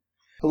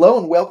Hello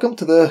and welcome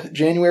to the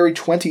January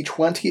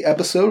 2020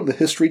 episode of the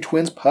History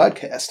Twins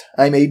podcast.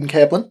 I'm Aidan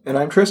Kaplan. And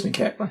I'm Tristan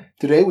Kaplan.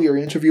 Today we are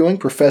interviewing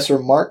Professor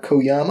Mark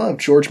Koyama of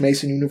George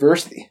Mason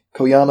University.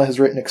 Koyama has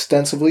written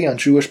extensively on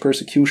Jewish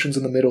persecutions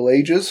in the Middle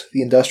Ages,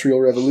 the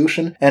Industrial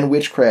Revolution, and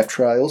witchcraft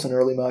trials in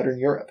early modern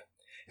Europe.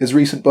 His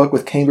recent book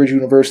with Cambridge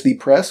University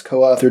Press,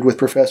 co-authored with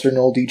Professor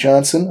Noel D.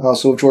 Johnson,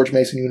 also of George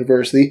Mason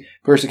University,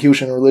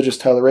 Persecution and Religious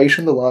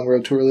Toleration, The Long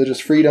Road to Religious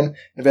Freedom,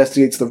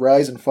 investigates the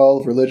rise and fall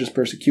of religious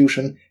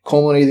persecution,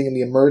 culminating in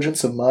the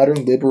emergence of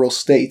modern liberal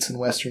states in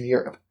Western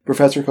Europe.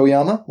 Professor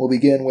Koyama will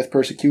begin with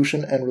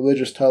Persecution and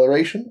Religious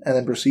Toleration, and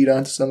then proceed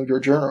on to some of your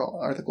journal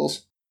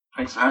articles.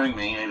 Thanks for having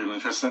me, Aidan and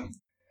Tristan.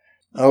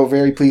 Oh,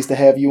 very pleased to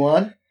have you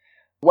on.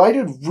 Why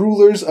did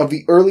rulers of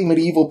the early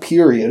medieval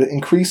period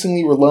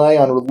increasingly rely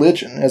on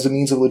religion as a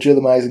means of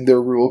legitimizing their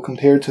rule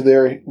compared to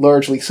their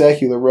largely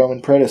secular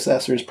Roman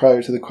predecessors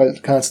prior to the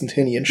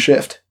Constantinian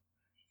shift?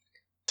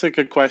 That's a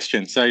good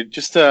question. So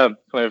just a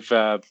kind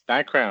of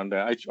background,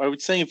 I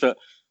would say that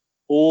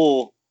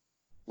all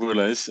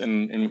rulers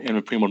in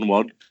the pre-modern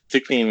world,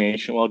 particularly in the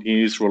ancient world,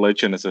 use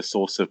religion as a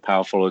source of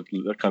powerful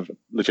kind of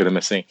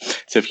legitimacy.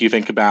 So if you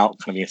think about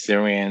kind of the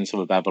Assyrians or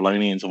the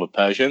Babylonians or the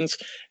Persians,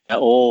 they're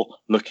all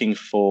looking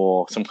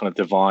for some kind of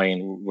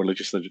divine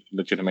religious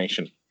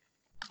legitimation.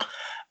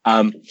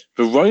 The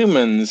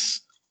Romans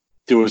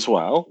do as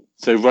well.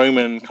 So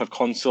Roman kind of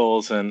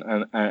consuls and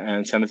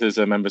senators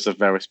are members of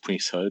various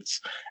priesthoods.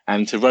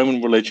 And so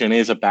Roman religion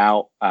is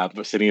about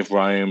the city of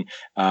Rome.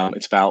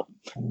 It's about...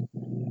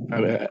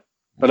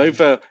 But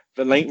over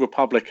the late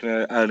Republic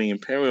and early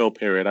Imperial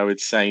period, I would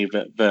say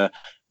that the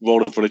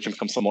role of religion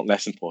becomes somewhat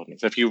less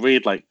important. So if you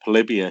read like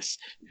Polybius,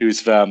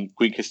 who's the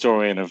Greek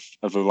historian of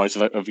the rise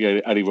of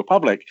the early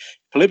Republic,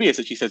 Polybius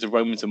actually says the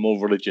Romans are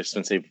more religious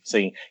than,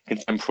 say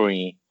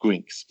contemporary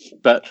Greeks.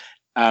 But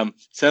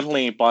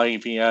certainly by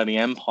the early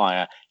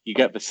Empire, you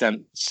get the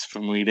sense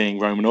from reading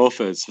Roman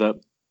authors that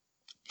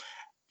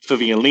for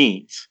the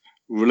elite,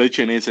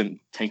 religion isn't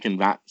taken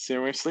that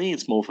seriously.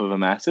 It's more for the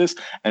masses.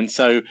 And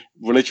so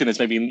religion is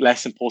maybe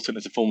less important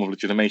as a form of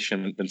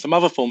legitimation than some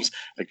other forms,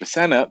 like the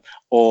Senate,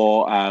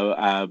 or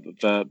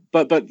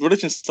but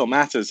religion still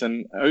matters.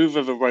 And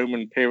over the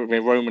Roman period,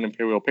 the Roman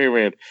imperial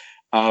period,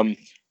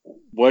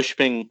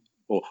 worshipping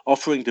or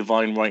offering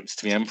divine rights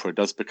to the emperor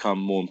does become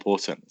more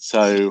important.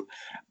 So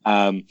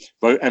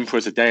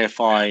emperors are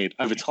deified.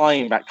 Over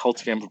time, that cult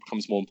of the emperor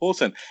becomes more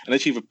important. And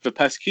actually, the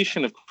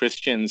persecution of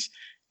Christians,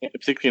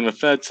 particularly in the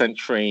 3rd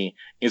century,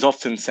 is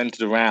often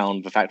centered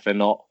around the fact they're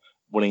not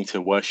willing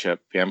to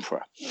worship the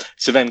emperor.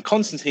 So then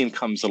Constantine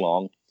comes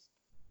along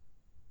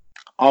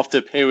after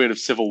a period of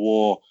civil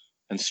war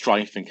and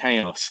strife and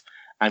chaos,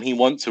 and he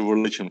wants a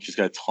religion which is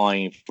going to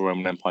tie the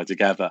Roman Empire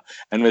together.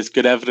 And there's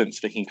good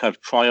evidence that he kind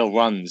of trial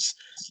runs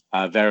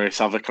various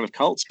other kind of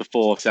cults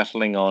before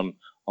settling on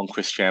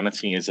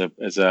Christianity as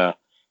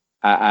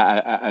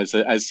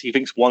he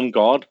thinks one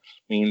God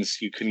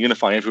means you can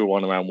unify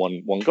everyone around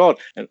one God.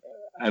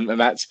 And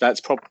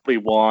that's probably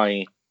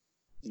why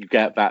you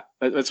get that.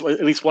 That's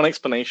at least one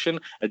explanation,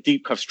 a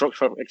deep kind of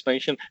structural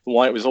explanation for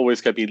why it was always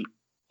going to be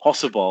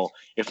possible,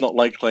 if not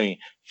likely,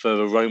 for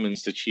the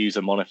Romans to choose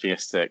a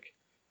monotheistic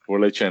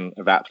religion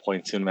at that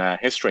point in their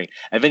history.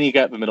 And then you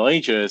get the Middle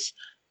Ages,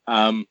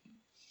 and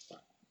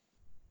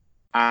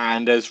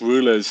as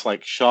rulers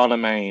like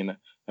Charlemagne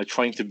are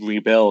trying to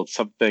rebuild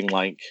something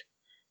like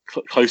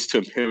close to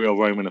imperial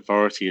Roman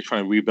authority, are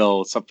trying to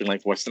rebuild something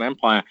like the Western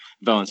Empire,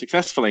 though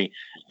unsuccessfully,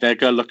 they're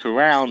going to look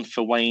around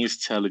for ways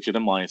to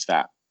legitimize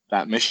that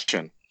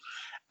mission.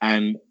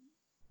 And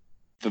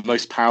the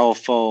most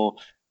powerful,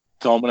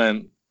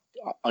 dominant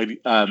kind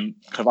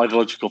of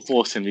ideological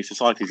force in these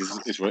societies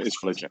is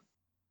religion.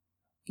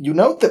 You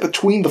note that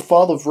between the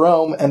fall of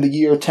Rome and the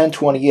year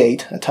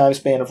 1028, a time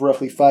span of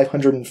roughly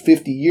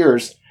 550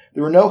 years,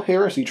 there were no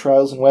heresy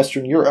trials in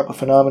Western Europe, a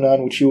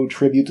phenomenon which you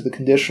attribute to the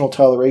conditional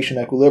toleration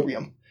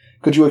equilibrium.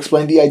 Could you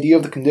explain the idea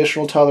of the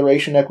conditional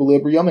toleration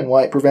equilibrium and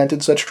why it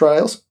prevented such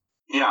trials?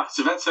 Yeah,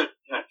 so that's a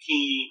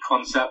key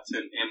concept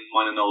in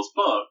mine and Noel's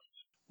book,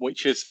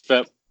 which is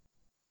that,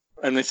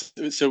 and this,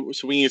 so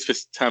we use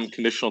this term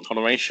conditional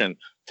toleration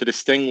to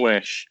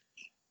distinguish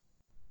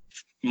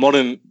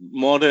modern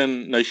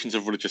notions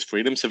of religious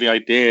freedom. So the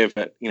idea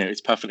that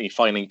it's perfectly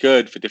fine and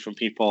good for different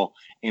people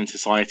in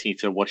society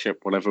to worship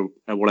whatever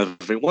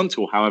they want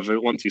to, or however they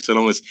want to, so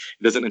long as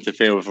it doesn't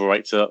interfere with the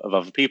rights of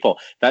other people.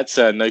 That's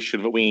a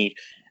notion that we,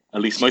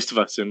 at least most of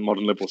us in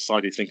modern liberal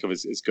society, think of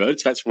as good.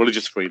 So that's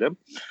religious freedom.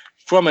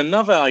 From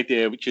another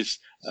idea, which is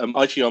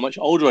actually a much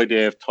older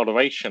idea of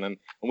toleration, and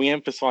we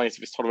emphasize that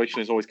this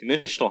toleration is always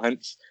conditional,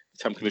 hence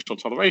the term conditional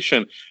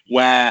toleration,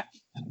 where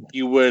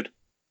you would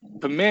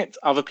permit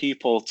other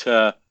people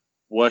to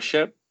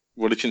worship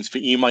religions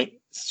that you might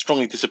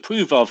strongly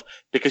disapprove of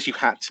because you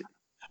had to,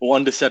 or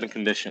under certain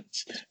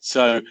conditions.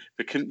 So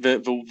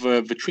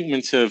the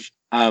treatment of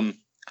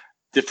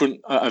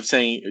different of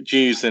say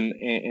Jews in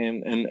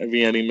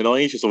the early Middle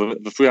Ages, or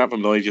throughout the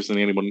Middle Ages and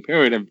the early modern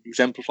period,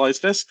 exemplifies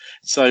this.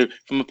 So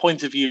from a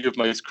point of view of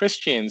most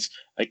Christians,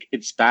 like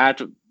it's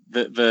bad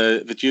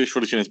the Jewish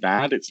religion is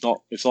bad. It's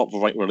not the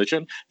right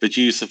religion. The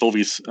Jews have all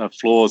these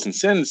flaws and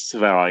sins to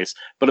their eyes,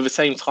 but at the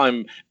same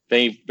time,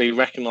 they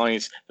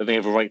recognize that they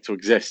have a right to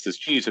exist as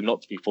Jews and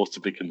not to be forced to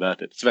be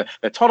converted. So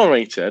they're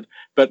tolerated,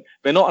 but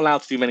they're not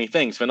allowed to do many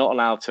things. They're not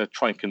allowed to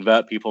try and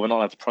convert people. They're not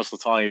allowed to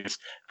proselytize.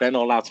 They're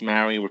not allowed to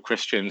marry with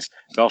Christians.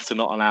 They're often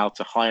not allowed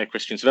to hire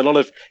Christians. So there are a lot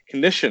of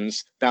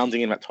conditions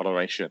bounding in that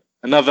toleration.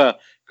 Another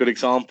good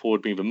example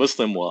would be the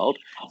Muslim world.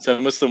 So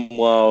the Muslim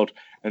world,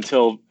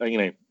 until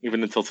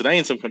even until today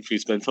in some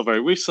countries, but until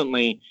very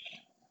recently,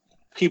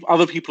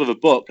 other people of the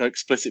book are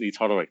explicitly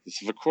tolerated.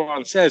 So the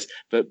Quran says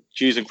that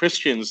Jews and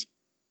Christians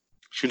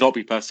should not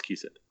be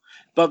persecuted.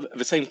 But at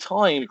the same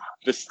time,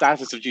 the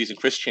status of Jews and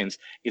Christians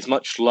is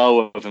much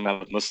lower than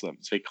that of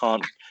Muslims. They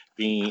can't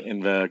be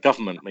in the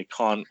government. They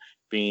can't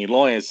be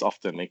lawyers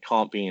often. They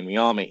can't be in the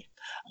army.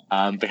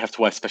 They have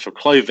to wear special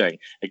clothing.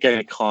 Again,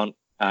 they can't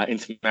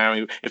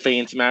intermarry. If they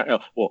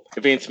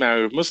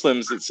intermarry with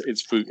Muslims,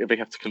 it's through, if they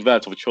have to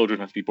convert, or the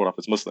children have to be brought up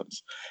as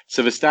Muslims.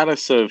 So the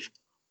status of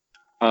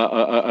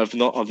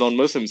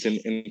non-Muslims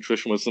in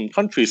traditional Muslim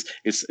countries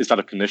is that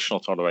of conditional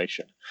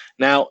toleration.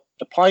 Now,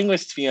 applying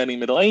this to the early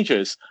Middle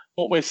Ages,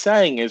 what we're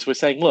saying,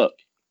 look,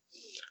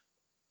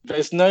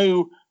 there's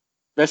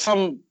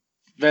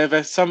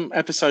some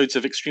episodes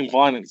of extreme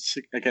violence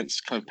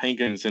against kind of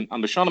pagans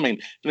under Charlemagne,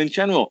 but in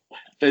general,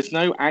 there's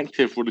no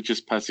active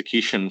religious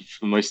persecution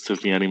for most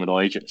of the early Middle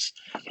Ages.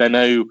 There are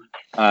no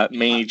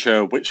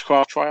major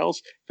witchcraft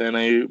trials. There are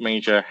no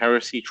major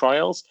heresy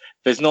trials.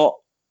 There's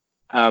no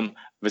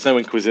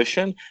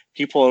Inquisition.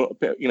 People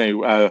don't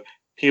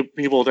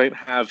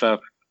have.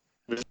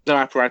 There's no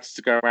apparatus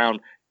to go around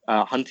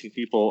hunting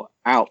people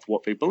out for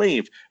what they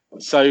believe.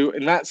 So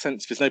in that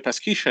sense, there's no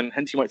persecution.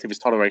 Hence, you might say there's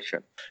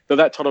toleration, but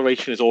that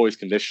toleration is always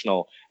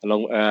conditional.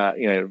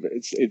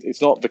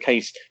 It's not the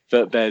case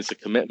that there's a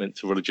commitment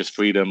to religious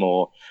freedom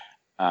or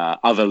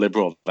other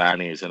liberal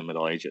values in the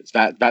Middle Ages.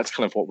 That's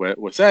kind of what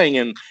we're saying,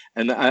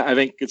 and I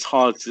think it's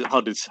hard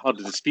to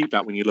dispute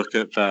that when you look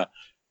at the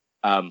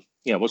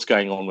what's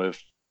going on with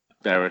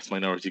various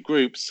minority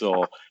groups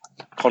or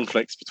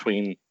conflicts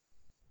between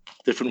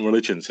different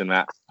religions in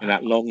that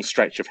long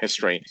stretch of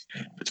history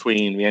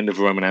between the end of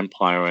the Roman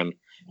Empire and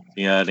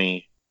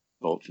the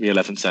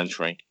 11th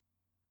century.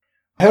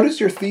 How does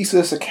your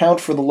thesis account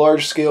for the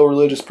large-scale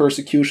religious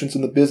persecutions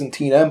in the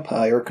Byzantine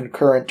Empire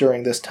concurrent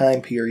during this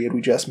time period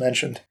we just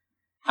mentioned?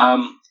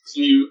 What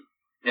we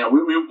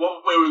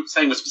were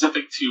saying was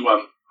specific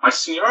to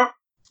Western Europe.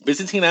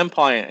 Byzantine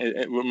Empire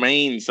it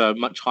remains a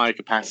much higher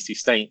capacity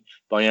state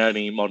by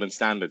early modern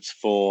standards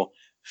for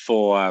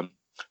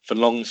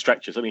long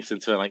stretches, at least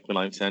into like the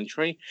 9th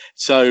century.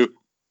 So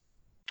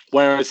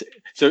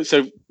it's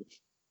a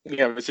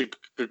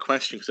good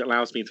question because it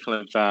allows me to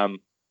kind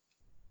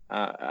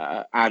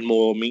of add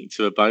more meat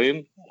to the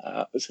bone,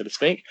 so to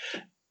speak.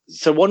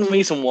 So one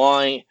reason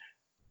why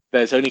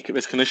there's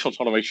conditional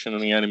toleration in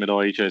the early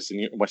Middle Ages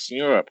in Western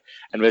Europe,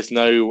 and there's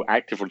no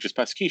active religious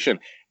persecution,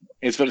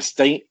 is that the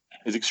state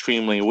is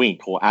extremely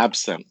weak or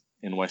absent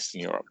in Western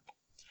Europe,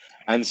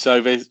 and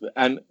so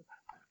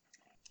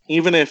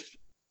even if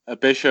a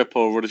bishop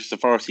or religious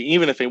authority,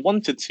 even if they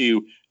wanted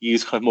to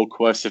use kind of more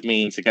coercive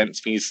means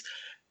against these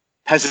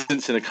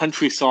peasants in the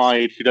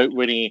countryside who don't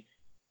really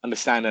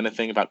understand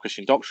anything about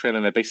Christian doctrine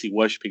and they're basically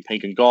worshipping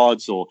pagan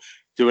gods or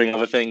doing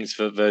other things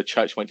that the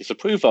church might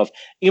disapprove of,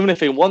 even if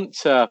they want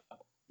to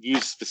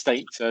use the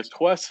state to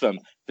coerce them,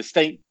 the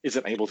state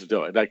isn't able to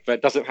do it. Like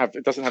it doesn't have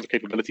the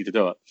capability to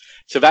do it.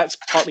 So that's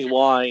partly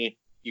why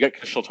you get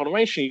conditional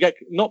toleration. You get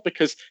not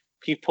because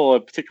people are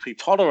particularly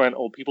tolerant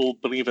or people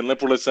believe in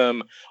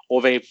liberalism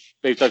or they've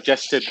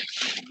digested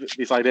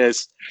these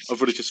ideas of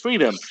religious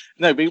freedom.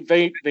 No,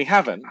 they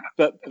haven't.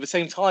 But at the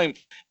same time,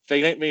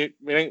 we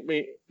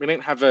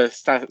don't have a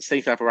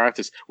state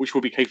apparatus which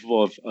will be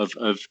capable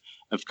of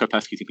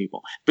persecuting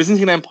people.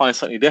 Byzantine Empire is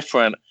slightly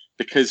different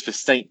because the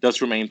state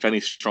does remain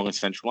very strong and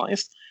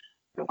centralized.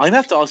 I'd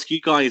have to ask you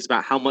guys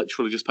about how much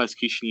religious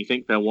persecution you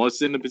think there was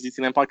in the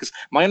Byzantine Empire, because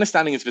my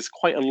understanding is there's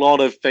quite a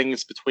lot of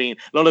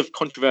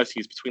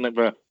controversies between like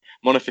the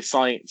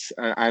Monophysites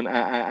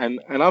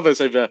and others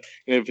over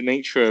the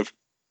nature of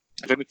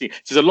divinity.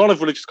 So there's a lot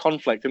of religious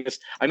conflict in this.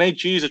 I know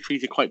Jews are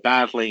treated quite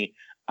badly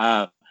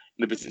in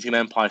the Byzantine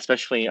Empire,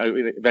 especially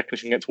their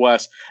condition gets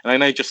worse. And I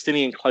know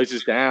Justinian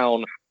closes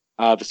down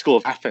the school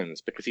of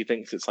Athens because he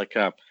thinks it's like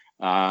a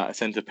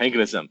center of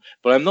paganism.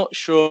 But I'm not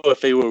sure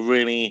if they were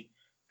really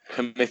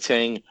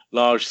committing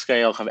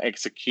large-scale kind of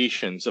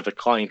executions of the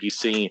kind you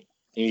see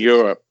in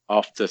Europe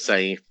after,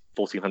 say,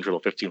 1400 or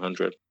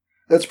 1500.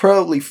 That's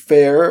probably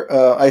fair.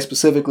 I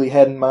specifically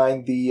had in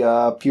mind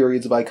the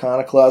periods of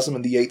iconoclasm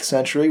in the 8th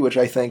century, which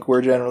I think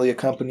were generally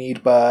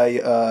accompanied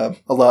by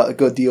a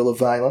good deal of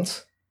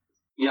violence.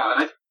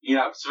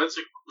 Yeah, so that's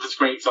a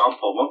great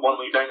example. One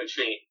we don't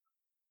actually.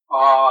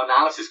 Our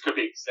analysis could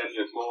be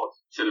extended more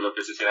to the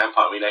Byzantine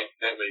Empire. We don't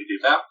really do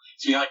that.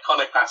 So the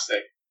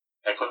iconoclastic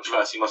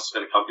controversy must have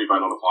been accompanied by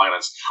a lot of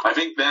violence. I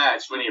think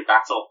it's really a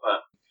battle.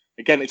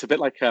 Again, it's a bit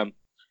like the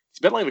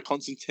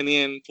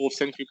Constantinian 4th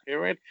century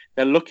period.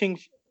 They're looking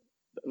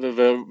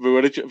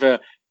the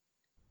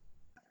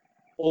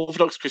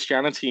Orthodox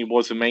Christianity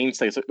was a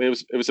mainstay. So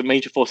it was a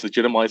major force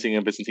legitimizing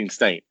a Byzantine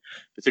state,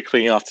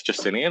 particularly after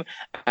Justinian.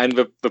 And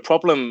the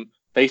problem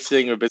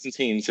facing the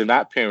Byzantines in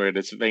that period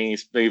is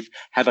they've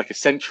had like a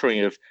century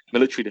of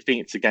military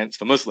defeats against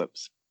the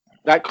Muslims.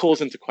 That calls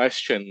into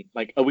question,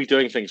 like, are we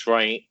doing things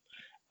right?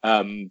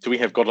 Do we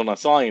have God on our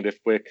side if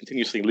we're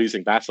continuously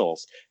losing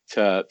battles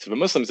to the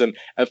Muslims? And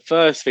at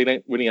first, they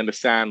don't really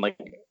understand like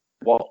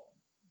what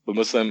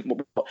the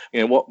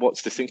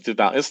what's distinctive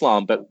about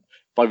Islam. But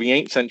by the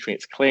 8th century,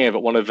 it's clear that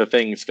one of the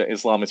things that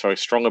Islam is very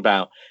strong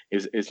about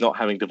is not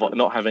having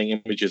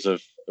images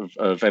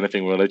of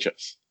anything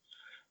religious.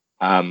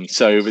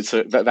 So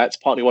that's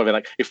partly why they're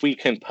like, if we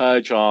can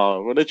purge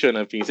our religion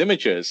of these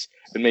images,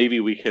 then maybe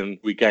we can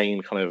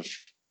regain kind of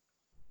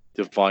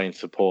divine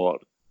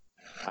support.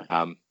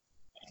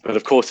 But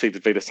of course, they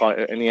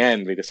decide in the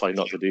end. They decide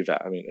not to do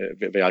that. I mean,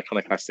 the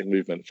iconoclastic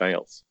movement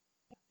fails.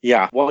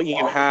 Yeah, what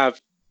you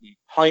have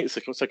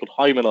so-called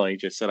High Middle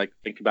Ages. So, like,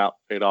 think about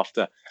it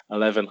after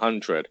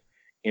 1100.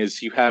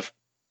 Is you have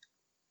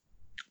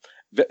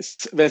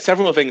there's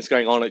several things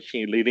going on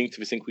actually leading to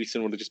this increase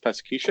in religious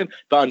persecution,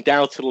 but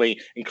undoubtedly,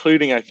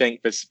 including I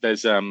think there's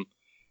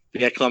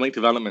the economic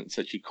developments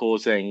actually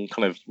causing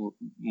kind of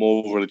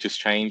more religious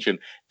change, and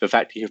the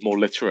fact that you have more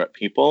literate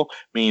people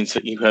means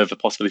that you have the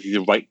possibility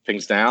to write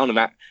things down, and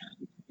that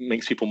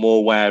makes people more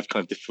aware of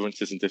kind of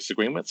differences and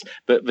disagreements.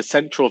 But the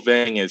central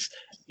thing is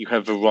you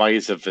have the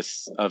rise of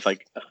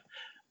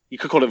you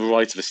could call it the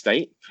rise of a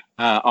state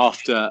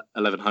after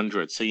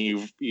 1100. So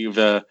you've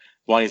the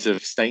rise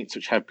of states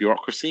which have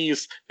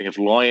bureaucracies, they have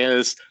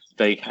lawyers,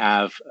 they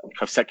have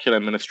secular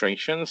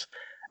administrations,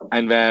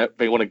 and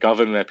they want to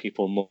govern their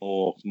people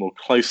more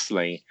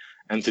closely.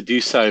 And to do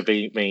so,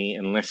 they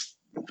enlist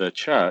the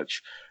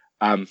church,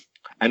 and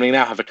they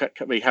now have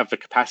the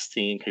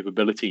capacity and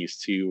capabilities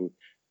to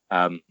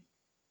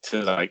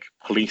like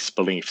police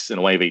beliefs in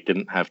a way they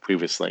didn't have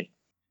previously.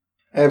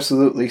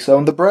 Absolutely. So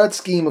in the broad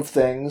scheme of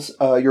things,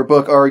 your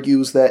book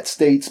argues that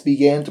states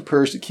began to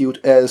persecute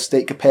as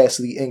state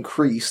capacity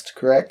increased,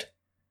 correct?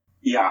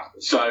 Yeah.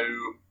 So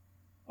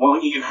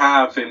what you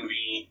have in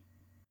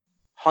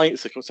the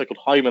so-called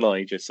High Middle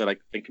Ages, so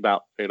like think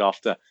about it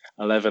after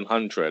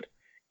 1100,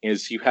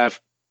 is you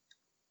have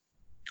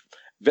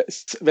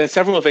there's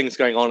several things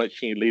going on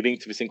actually leading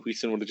to this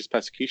increase in religious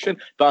persecution,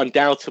 but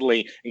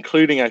undoubtedly,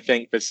 including I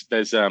think there's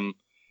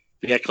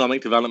the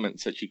economic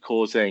developments actually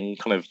causing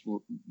kind of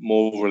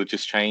more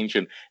religious change,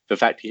 and the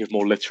fact that you have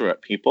more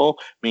literate people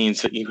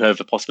means that you have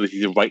the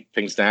possibility to write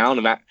things down,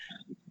 and that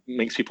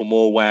makes people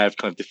more aware of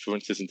kind of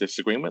differences and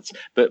disagreements.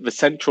 But the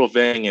central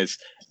thing is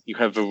you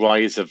have the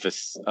rise of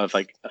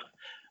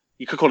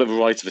you could call it the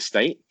rise of a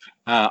state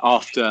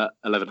after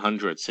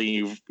 1100. So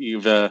you've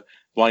the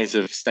rise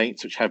of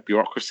states which have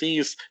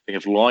bureaucracies, they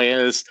have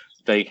lawyers,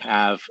 they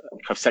have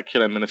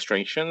secular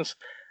administrations,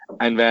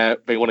 and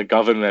they want to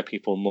govern their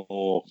people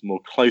more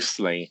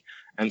closely.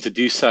 And to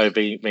do so,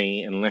 they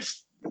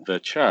enlist the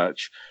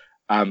church,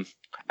 and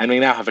they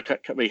now have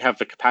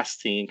the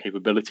capacity and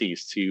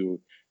capabilities to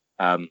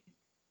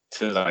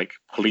like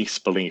police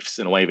beliefs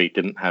in a way they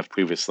didn't have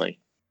previously.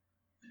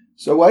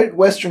 So why did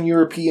Western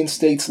European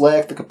states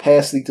lack the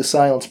capacity to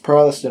silence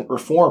Protestant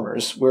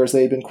reformers, whereas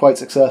they had been quite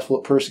successful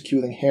at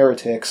persecuting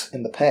heretics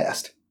in the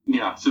past?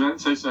 Yeah, so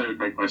that's also a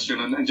great question.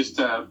 And just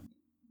to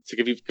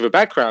give a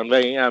background,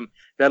 there are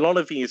a lot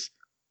of these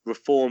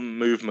reform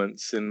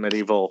movements in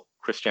medieval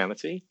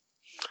Christianity,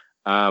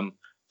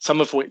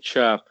 some of which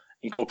are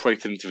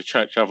incorporated into the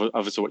church,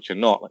 others of which are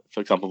not. Like, for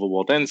example, the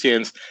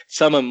Waldensians.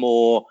 Some are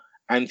more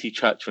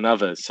anti-church than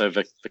others. So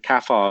the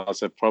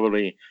Cathars are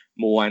probably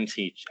more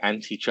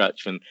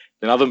anti-church than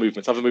other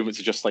movements. Other movements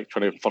are just like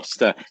trying to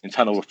foster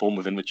internal reform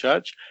within the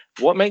church.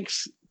 What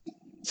makes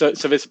so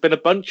there's been a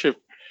bunch of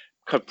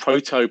kind of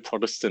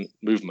proto-Protestant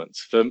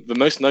movements. The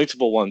most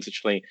notable ones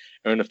actually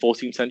are in the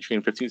 14th century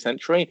and 15th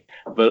century.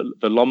 The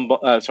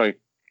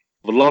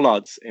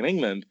Lollards in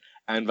England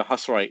and the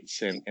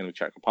Hussites in the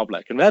Czech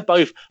Republic, and they're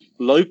both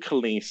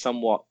locally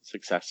somewhat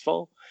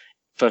successful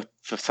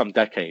for some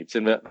decades,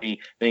 in that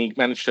they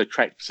managed to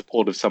attract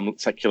support of some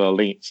secular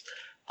elites,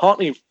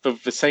 partly for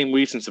the same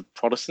reasons that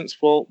Protestants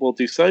will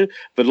do so.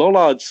 The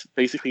Lollards,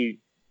 basically,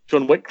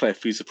 John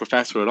Wycliffe, who's a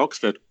professor at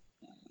Oxford,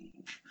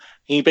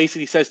 he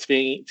basically says to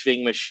the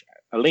English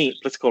elite,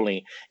 political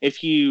elite,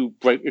 if you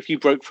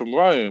broke from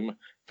Rome,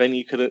 then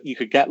you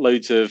could get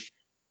loads of,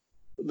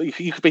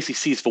 you could basically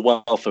seize the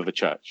wealth of the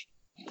church.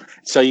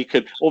 So you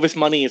could, all this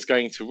money is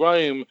going to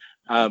Rome,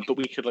 but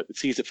we could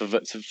seize it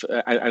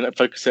and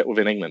focus it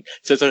within England.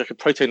 So it's like a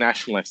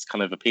proto-nationalist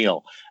kind of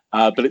appeal.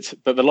 But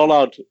the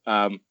Lollard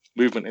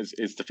movement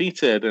is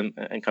defeated and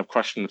kind of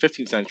crushed in the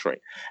 15th century.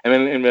 And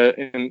then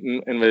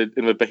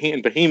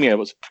in Bohemia,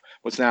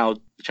 what's now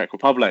the Czech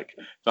Republic,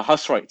 the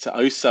Hussites are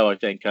also, I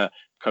think, a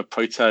kind of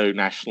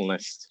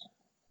proto-nationalist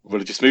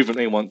religious movement.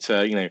 They want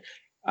to,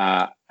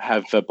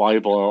 have the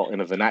Bible in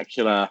a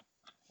vernacular,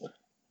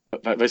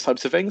 those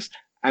types of things.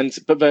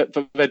 But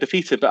they're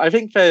defeated. But I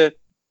think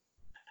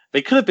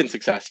They could have been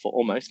successful,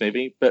 almost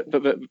maybe, but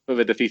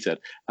they're defeated.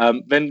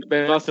 Then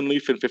Martin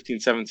Luther in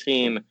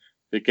 1517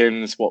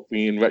 begins what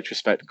we, in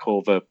retrospect,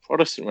 call the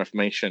Protestant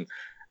Reformation.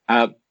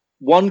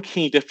 One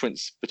key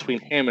difference between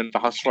him and the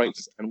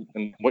Hutterites and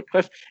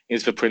Wycliffe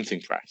is the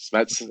printing press.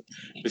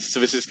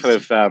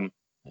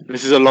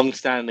 This is a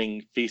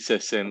long-standing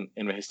thesis in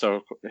the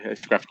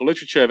historiographical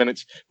literature, and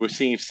it's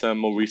received some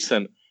more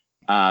recent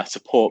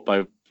support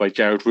by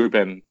Jared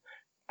Rubin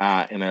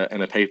in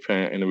a paper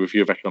in a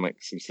Review of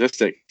Economics and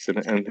Statistics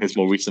and his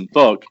more recent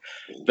book.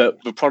 That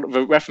the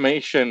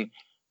Reformation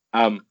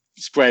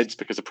spreads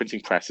because the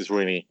printing press is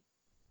really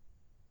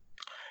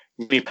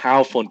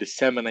powerful in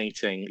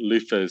disseminating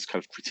Luther's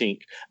kind of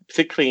critique,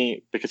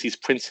 particularly because he's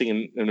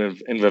printing in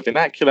the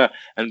vernacular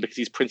and because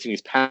he's printing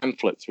these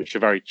pamphlets, which are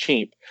very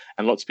cheap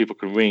and lots of people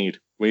can read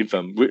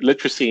them.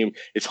 Literacy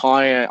is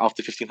higher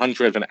after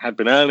 1500 than it had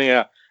been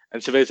earlier,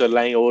 and so there's a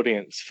lay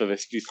audience for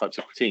these types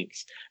of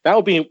critiques.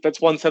 That's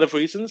one set of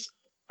reasons.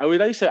 I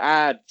would also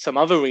add some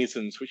other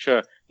reasons which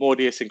are more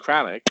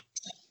idiosyncratic.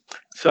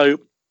 So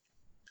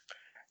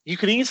you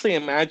could easily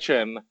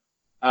imagine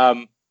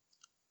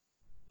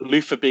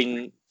Luther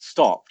being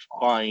stopped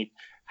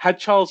had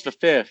Charles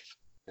V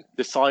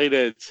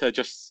decided to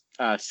just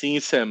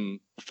seize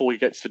him before he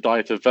gets to the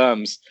Diet of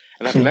Worms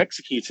and have him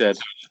executed.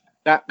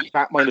 That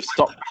might have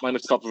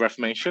stopped the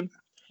Reformation.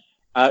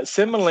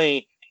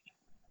 Similarly,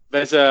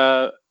 there's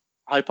a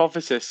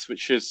hypothesis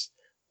which is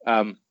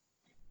by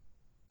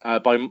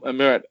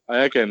Murat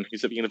Ergin,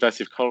 who's at the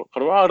University of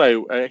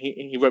Colorado.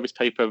 He wrote this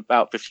paper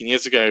about 10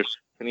 years ago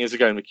in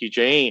the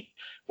QJE,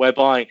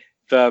 whereby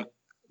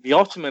the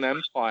Ottoman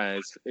Empire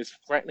is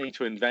threatening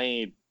to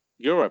invade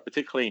Europe,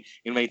 particularly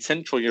invade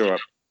Central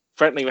Europe,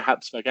 threatening the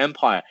Habsburg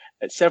Empire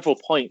at several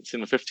points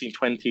in the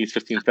 1520s,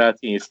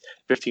 1530s,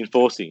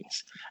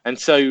 1540s. And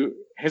so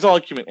his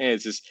argument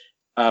is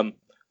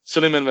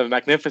Suleiman the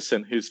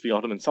Magnificent, who's the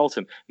Ottoman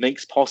Sultan,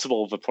 makes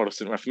possible the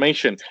Protestant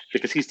Reformation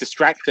because he's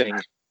distracting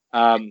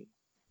the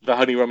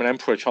Holy Roman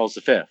Emperor Charles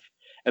V.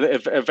 And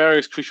at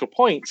various crucial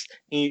points,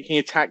 he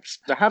attacks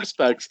the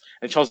Habsburgs,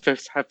 and Charles V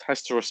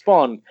has to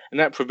respond, and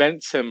that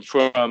prevents him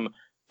from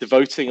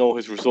devoting all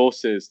his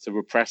resources to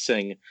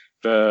repressing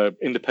the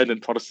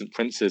independent Protestant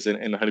princes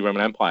in the Holy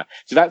Roman Empire.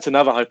 So that's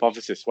another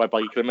hypothesis whereby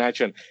you can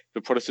imagine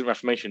the Protestant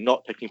Reformation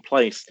not taking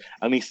place,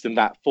 at least in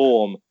that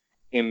form,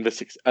 in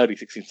the early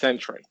 16th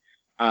century.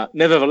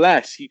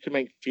 Nevertheless, you can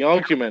make the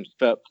argument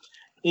that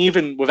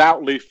even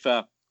without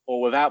Luther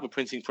or without the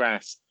printing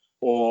press,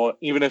 or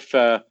even if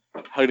the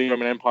Holy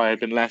Roman Empire had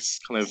been less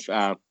kind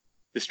of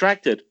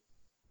distracted,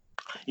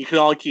 you could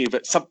argue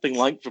that something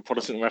like the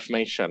Protestant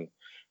Reformation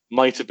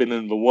might have been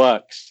in the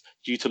works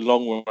due to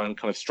long-run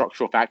kind of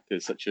structural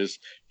factors such as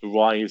the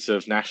rise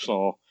of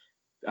national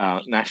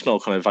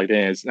kind of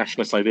ideas,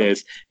 nationalist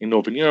ideas in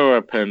Northern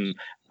Europe, and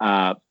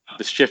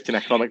the shift in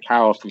economic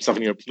power from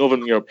Southern Europe to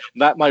Northern Europe.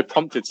 That might have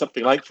prompted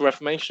something like the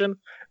Reformation,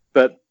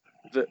 but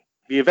the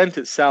event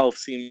itself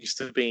seems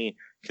to be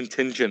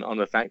contingent on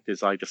the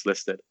factors I just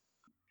listed.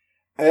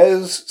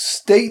 As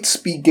states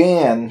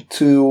began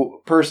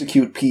to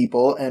persecute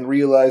people and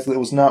realized that it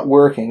was not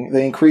working,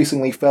 they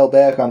increasingly fell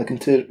back on the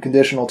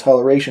conditional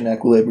toleration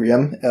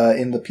equilibrium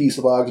in the Peace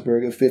of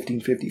Augsburg of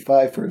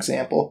 1555, for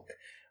example.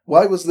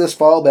 Why was this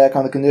fallback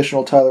on the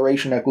conditional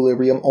toleration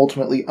equilibrium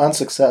ultimately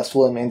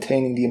unsuccessful in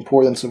maintaining the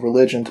importance of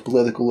religion to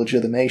political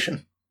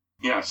legitimation?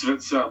 Yeah, so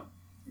that's a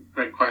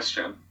great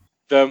question.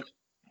 The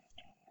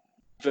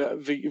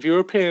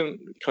European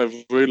kind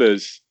of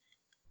rulers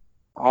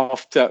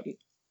after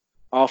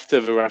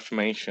the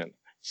Reformation,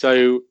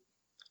 so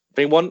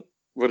they want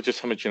religious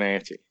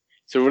homogeneity.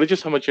 So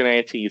religious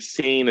homogeneity is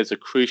seen as a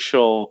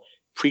crucial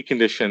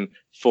precondition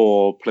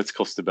for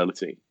political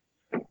stability.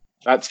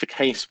 That's the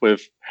case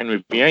with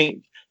Henry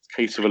VIII. It's the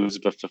case with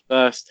Elizabeth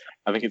I.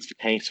 I think it's the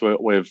case with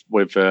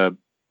various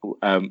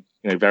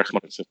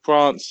monarchs of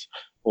France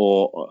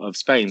or of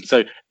Spain.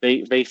 So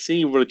they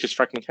see religious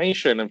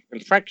fragmentation and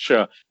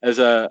fracture as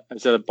an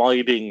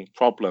abiding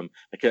problem,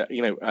 like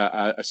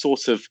a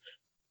source.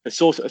 It's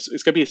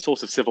going to be a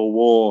source of civil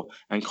war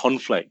and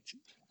conflict.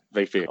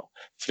 They feel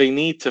so they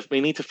need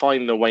to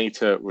find a way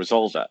to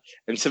resolve that.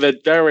 And so there are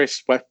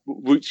various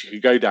routes you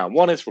could go down.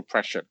 One is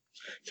repression.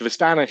 So the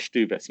Spanish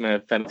do this and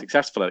they're fairly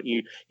successful.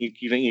 You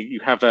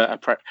have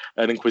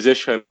an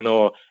inquisition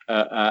or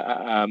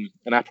an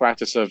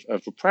apparatus of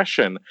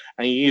repression,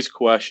 and you use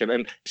coercion.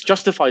 And it's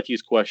justified to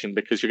use coercion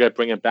because you're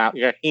going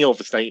to heal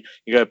the state.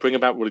 You're going to bring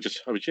about religious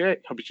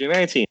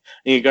homogeneity,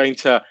 and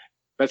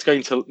that's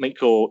going to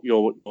make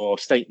your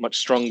state much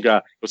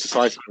stronger, your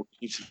society more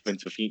cohesive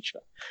into the future.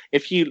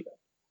 If you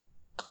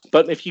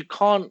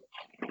can't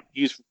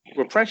use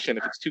repression,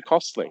 if it's too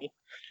costly,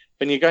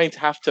 then you're going to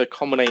have to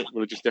accommodate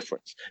religious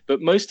difference. But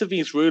most of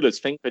these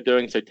rulers think they're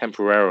doing so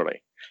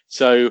temporarily.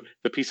 So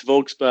the Peace of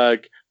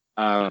Augsburg,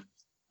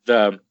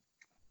 the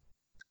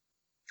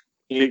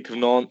Edict of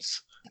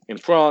Nantes in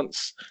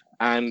France,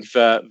 and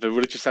the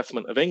religious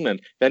settlement of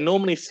England, they're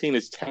normally seen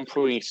as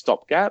temporary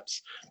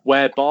stopgaps,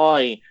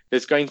 whereby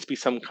there's going to be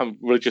some kind of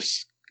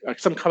religious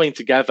some coming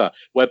together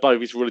whereby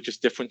these religious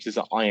differences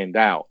are ironed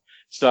out.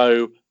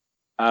 So,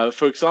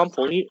 for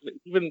example,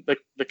 even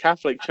the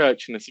Catholic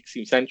Church in the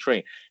 16th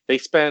century, they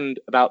spend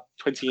about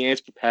 20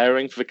 years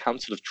preparing for the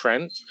Council of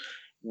Trent,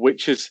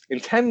 which is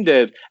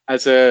intended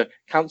as a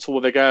council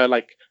where they go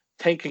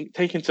take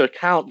into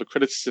account the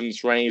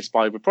criticisms raised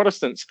by the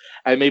Protestants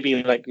and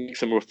maybe make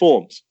some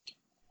reforms.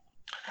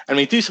 And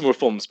they do some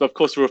reforms, but of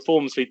course the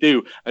reforms they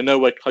do are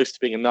nowhere close to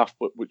being enough,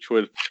 which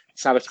would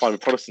satisfy the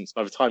Protestants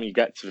by the time you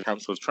get to the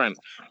Council of Trent.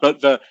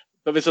 But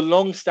there's a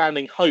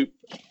long-standing hope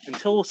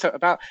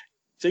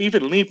so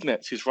even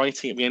Leibniz, who's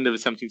writing at the end of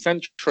the 17th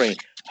century,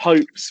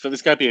 hopes that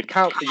there's going to be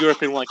a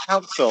European-wide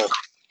council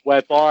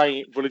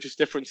whereby religious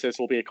differences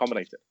will be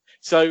accommodated.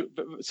 So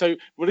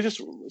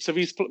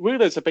these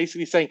rulers are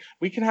basically saying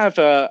we can have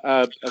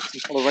a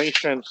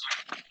toleration,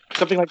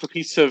 something like the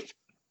Peace of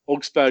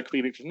Augsburg, the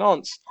Edict of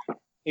Nantes,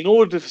 in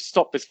order to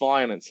stop this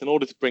violence, in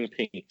order to bring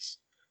peace.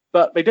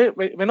 But they're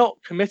not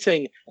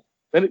committing.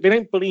 They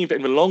don't believe that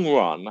in the long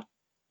run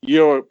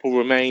Europe will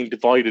remain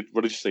divided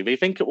religiously. They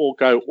think it will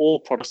go all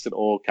Protestant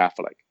or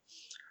Catholic.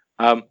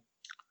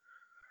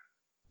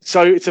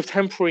 So it's a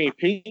temporary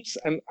peace,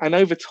 and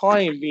over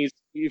time these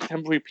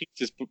temporary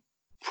peaces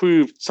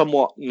proved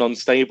somewhat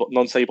non-stable.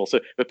 So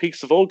the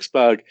Peace of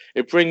Augsburg,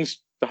 it brings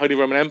the Holy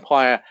Roman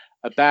Empire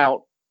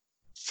about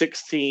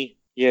 60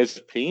 years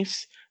of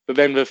peace, but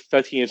then the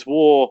 30 Years'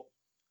 War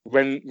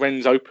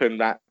rends open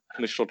that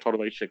conditional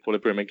toleration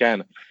equilibrium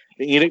again.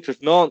 The Edict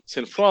of Nantes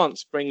in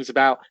France brings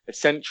about a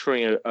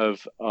century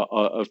of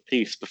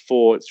peace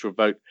before it's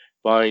revoked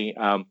by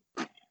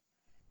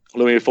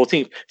Louis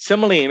XIV.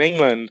 Similarly, in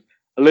England,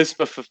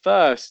 Elizabeth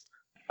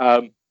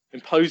I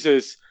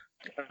imposes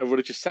a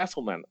religious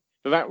settlement,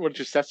 but that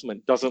religious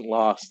settlement doesn't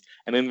last.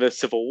 And in the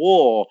Civil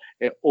War,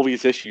 all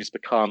these issues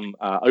become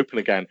open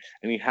again,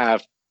 and you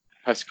have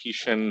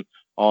persecution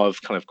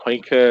of kind of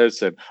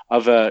Quakers and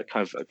other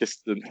kind of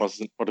dissident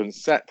Protestant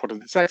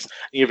sects,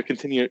 and you have a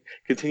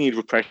continued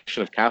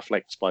repression of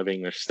Catholics by the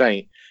English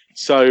state.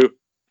 So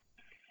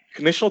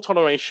conditional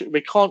toleration,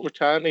 they can't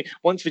return.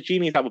 Once the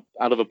genie's out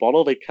of a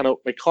bottle, they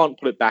can't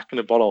put it back in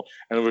a bottle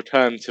and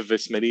return to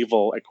this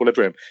medieval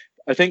equilibrium.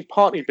 I think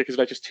partly because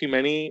there are just too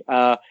many.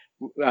 There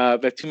are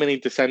too many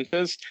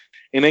dissenters.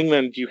 In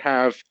England, you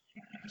have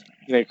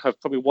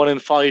probably 1 in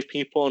 5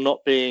 people not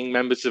being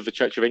members of the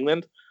Church of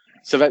England.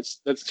 So that's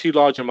too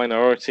large a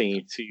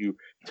minority to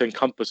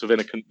encompass within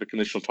the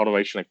conditional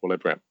toleration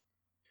equilibrium.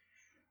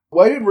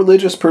 Why did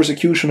religious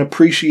persecution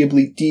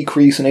appreciably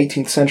decrease in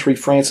 18th century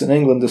France and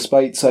England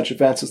despite such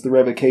events as the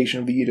revocation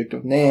of the Edict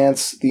of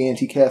Nantes, the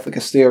anti-Catholic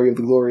hysteria of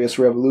the Glorious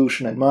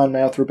Revolution and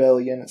Monmouth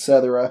Rebellion,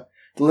 etc.?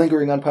 The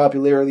lingering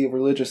unpopularity of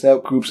religious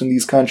outgroups in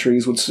these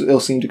countries would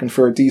still seem to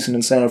confer a decent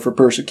incentive for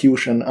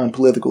persecution on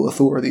political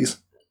authorities.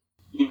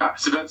 Yeah,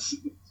 so that's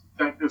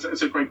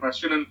a great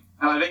question, and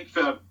I think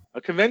a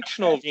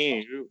conventional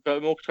view,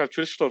 the more kind of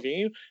traditional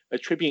view,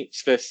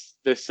 attributes this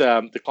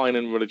decline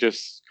in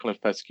religious kind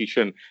of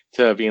persecution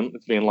to the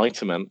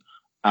Enlightenment.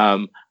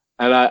 And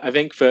I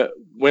think that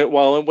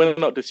while we're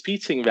not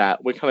disputing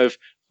that, we're kind of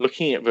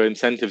looking at the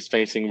incentives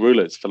facing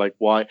rulers for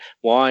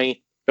why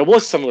there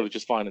was some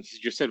religious violence,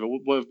 as you said, there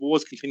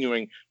was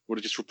continuing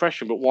religious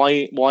repression, but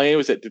why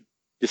was it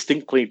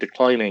distinctly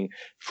declining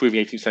through the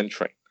 18th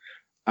century?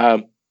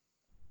 And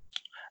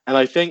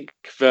I think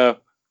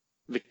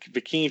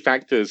the key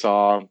factors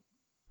are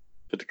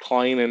the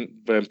decline in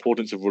the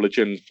importance of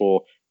religion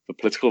for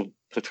political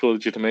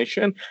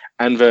legitimation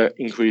and the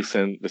increase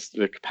in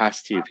the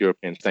capacity of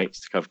European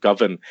states to kind of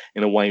govern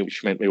in a way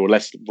which meant they were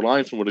less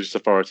reliant on religious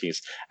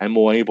authorities and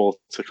more able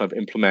to kind of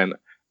implement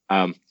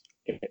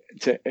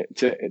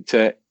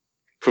to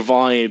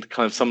provide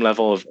kind of some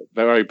level of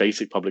very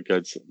basic public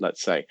goods,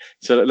 let's say.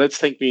 So let's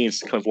take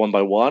these kind of one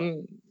by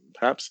one,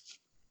 perhaps.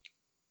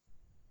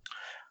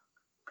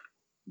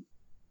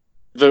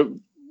 So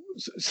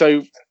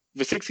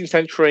the 16th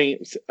century,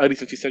 early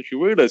 17th century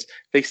rulers,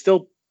 they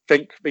still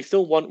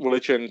want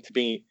religion to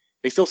be,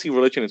 they still see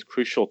religion as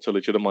crucial to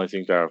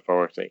legitimizing their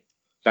authority.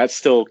 That's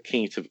still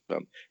key to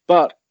them.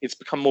 But it's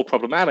become more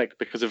problematic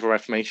because of the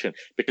Reformation,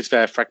 because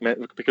their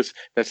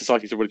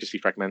societies are religiously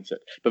fragmented.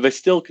 But they're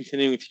still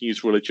continuing to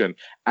use religion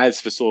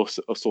as the source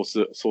of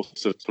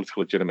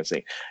political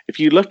legitimacy. If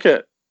you look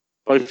at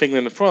both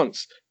England and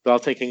France, but I'll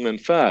take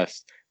England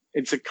first,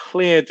 it's a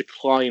clear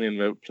decline in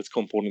the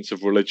political importance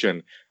of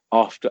religion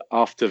after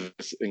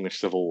the English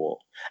Civil War.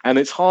 And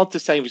it's hard to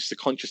say this is a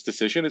conscious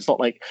decision. It's not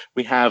like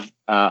we have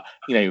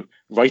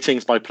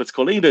writings by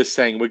political leaders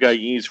saying we're going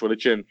to use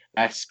religion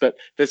less, but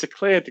there's a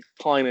clear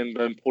decline in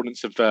the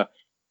importance of the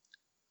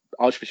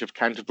Archbishop of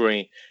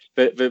Canterbury.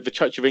 The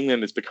Church of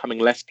England is becoming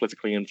less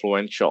politically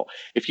influential.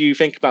 If you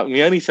think about in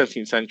the early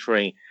 17th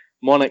century,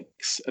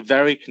 monarchs are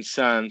very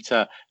concerned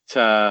to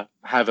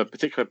have a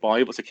particular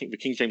Bible, so the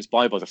King James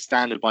Bible is a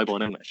standard Bible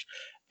in English,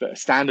 but a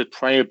standard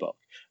prayer book.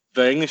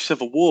 The English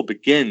Civil War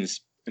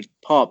begins in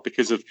part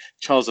because of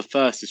Charles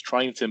I is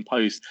trying to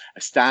impose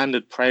a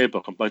standard prayer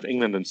book on both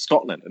England and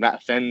Scotland, and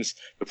that offends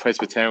the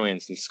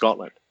Presbyterians in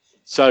Scotland.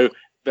 So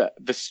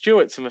the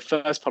Stuarts in the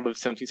first part of the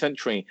 17th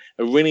century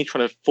are really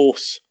trying to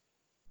force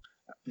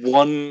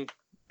one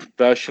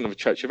version of the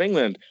Church of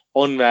England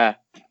on a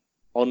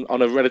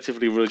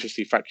relatively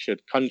religiously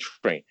fractured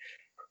country,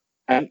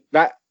 and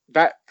that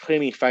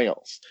clearly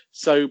fails.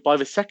 So by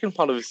the second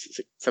part of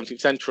the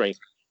 17th century,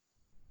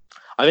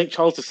 I think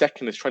Charles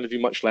II is trying to do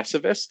much less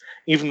of this,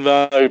 even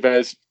though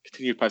there's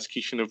continued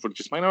persecution of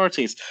religious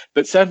minorities.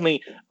 But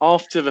certainly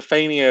after the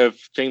failure of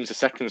James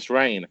II's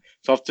reign,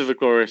 so after the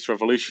Glorious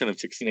Revolution of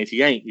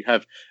 1688, you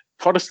have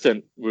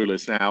Protestant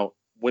rulers now,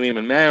 William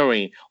and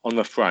Mary, on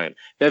the throne.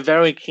 They're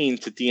very keen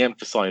to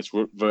de-emphasize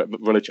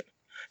religion.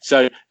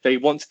 So they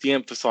want to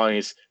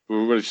de-emphasize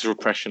religious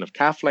repression of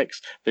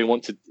Catholics. They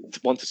want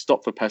to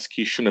stop the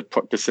persecution of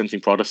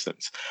dissenting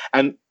Protestants.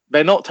 And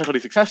they're not totally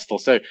successful.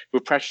 So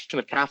repression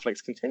of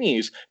Catholics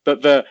continues,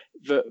 but the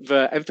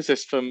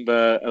emphasis from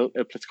the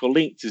political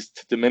elites is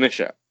to diminish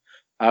it.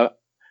 And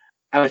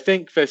I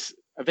think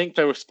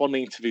they're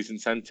responding to these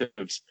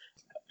incentives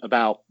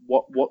about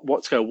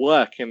what's going to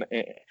work,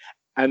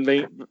 and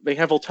they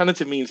have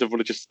alternative means of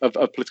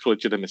political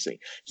legitimacy.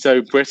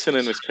 So Britain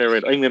in this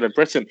period, England and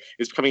Britain,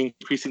 is becoming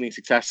increasingly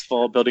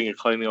successful, building a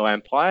colonial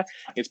empire.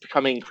 It's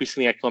becoming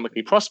increasingly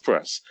economically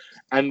prosperous,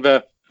 and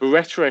the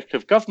rhetoric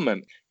of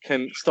government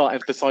can start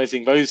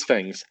emphasizing those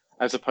things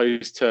as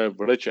opposed to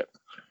religion.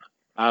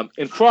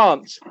 In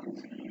France,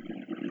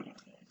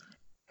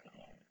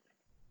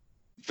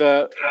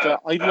 the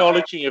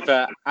ideology of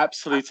an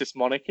absolutist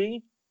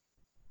monarchy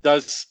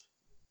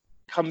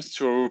comes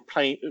to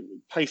play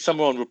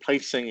somewhere on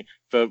replacing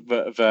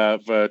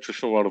the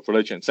traditional world of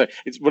religion. So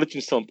religion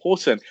is still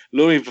important.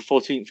 Louis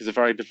XIV is a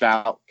very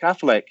devout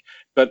Catholic,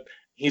 but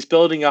he's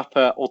building up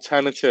an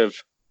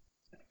alternative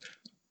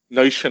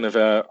notion of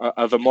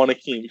a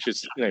monarchy, which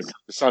is the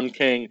Sun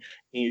King.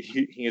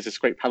 He has this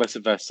great palace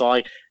at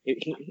Versailles.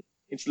 He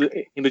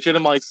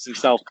legitimizes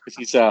himself because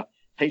he's a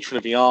patron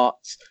of the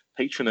arts,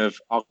 patron of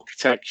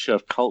architecture,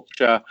 of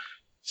culture.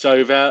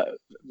 So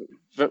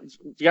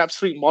the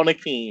absolute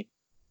monarchy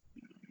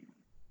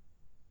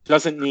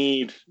doesn't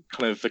need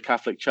kind of the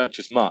Catholic Church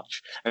as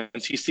much. And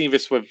so you see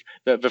this with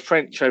the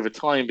French over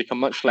time become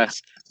much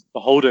less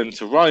beholden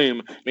to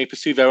Rome, may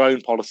pursue their own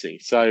policy.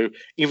 So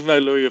even though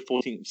Louis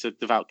XIV is a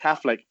devout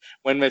Catholic,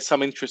 when there's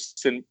some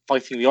interest in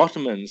fighting the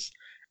Ottomans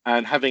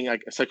and having a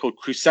so-called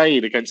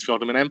crusade against the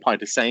Ottoman Empire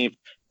to save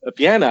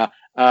Vienna,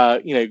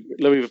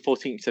 Louis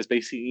XIV says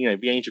basically,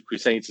 the age of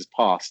crusades has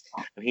passed,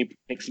 and he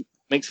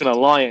makes an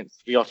alliance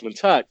with the Ottoman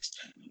Turks,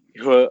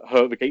 who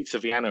are at the gates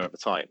of Vienna at the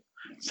time.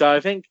 So I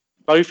think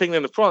both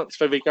England and France,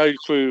 though they go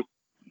through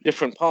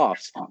different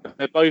paths,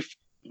 they're both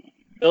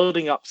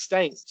building up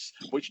states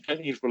which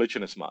don't use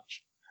religion as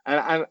much,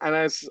 and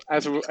as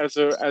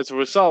a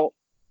result,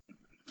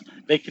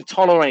 they can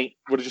tolerate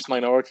religious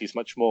minorities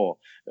much more.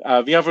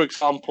 The other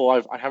example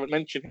I haven't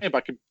mentioned here, but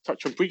I could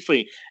touch on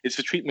briefly, is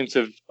the treatment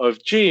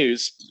of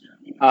Jews.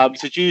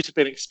 So Jews have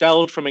been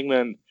expelled from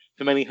England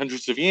for many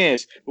hundreds of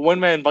years, but when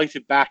they're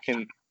invited back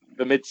in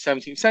the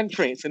mid-17th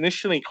century, it's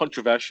initially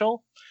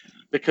controversial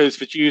because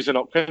the Jews are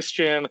not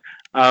Christian,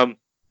 but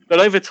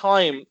over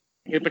time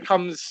it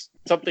becomes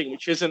something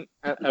which isn't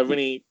a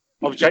really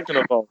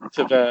objectionable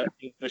to the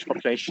English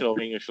population or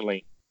English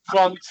elite.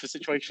 France, the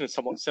situation is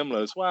somewhat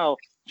similar as well.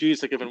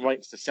 Jews are given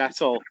rights to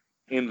settle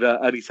in the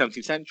early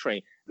 17th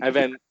century and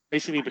then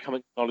basically become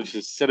acknowledged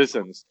as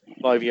citizens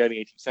by the early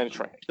 18th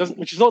century.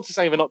 Which is not to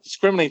say they're not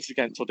discriminated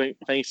against or don't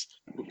face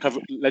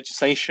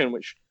legislation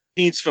which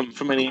needs from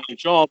many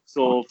jobs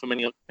or for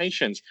many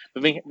occupations,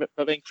 but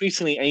they're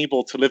increasingly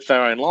able to live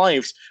their own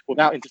lives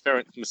without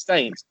interference from the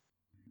state.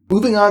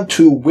 Moving on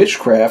to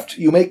witchcraft,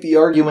 you make the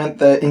argument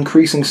that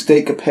increasing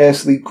state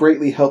capacity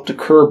greatly helped to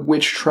curb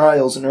witch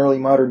trials in early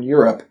modern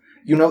Europe.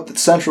 You note that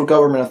central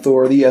government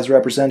authority, as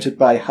represented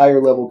by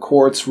higher-level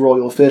courts,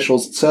 royal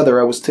officials,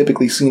 etc., was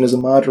typically seen as a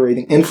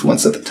moderating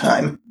influence at the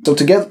time. So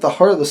to get at the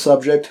heart of the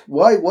subject,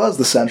 why was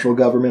the central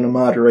government a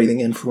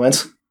moderating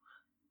influence?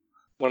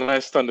 What I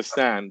have to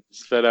understand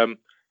is that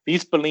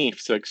these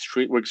beliefs were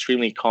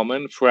extremely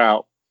common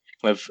throughout,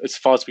 as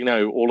far as we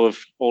know, all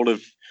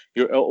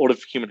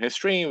of human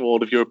history,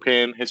 all of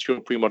European history,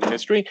 or pre-modern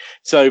history.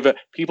 So that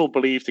people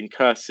believed in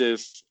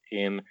curses,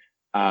 in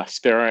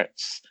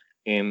spirits,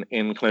 in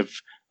kind of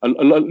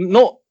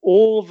not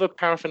all the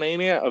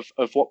paraphernalia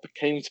of what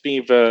came to be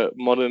the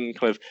modern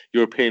kind of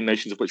European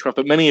nations of witchcraft,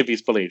 but many of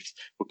these beliefs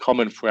were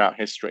common throughout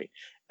history.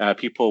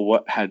 People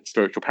had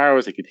spiritual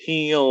powers; they could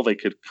heal, they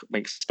could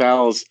make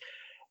spells,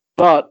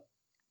 but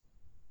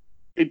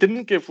it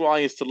didn't give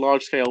rise to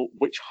large-scale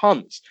witch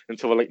hunts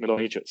until the late Middle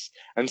Ages.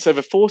 And so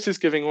the forces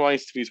giving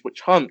rise to these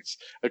witch hunts,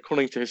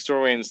 according to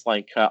historians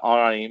like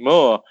R.I.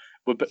 Moore,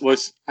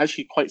 was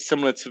actually quite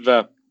similar to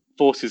the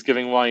forces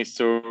giving rise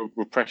to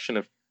repression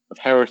of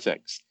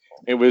heretics.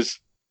 It was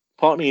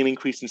partly an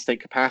increase in state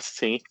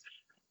capacity,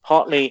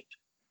 partly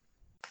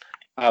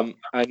a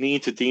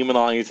need to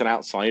demonize an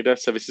outsider.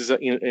 So this is,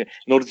 in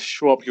order to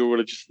show up your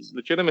religious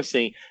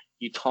legitimacy,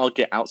 you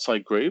target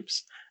outside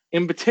groups.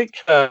 In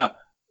particular,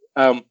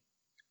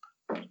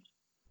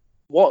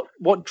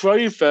 what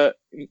drove the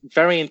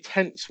very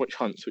intense witch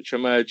hunts which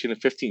emerged in the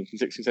 15th and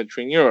 16th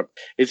century in Europe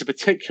is a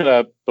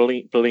particular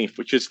belief,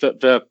 which is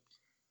that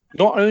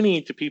not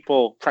only do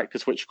people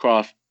practice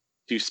witchcraft,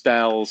 do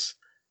spells,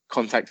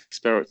 contact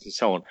spirits, and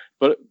so on,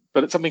 but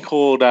it's something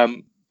called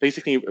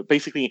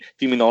basically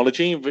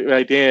demonology, the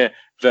idea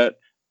that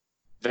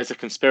there's a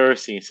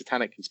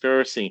satanic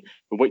conspiracy,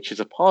 the witches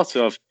are part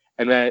of,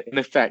 and they're in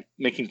effect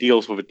making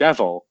deals with the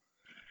devil,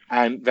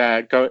 and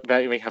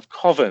they have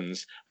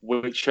covens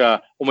which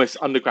are almost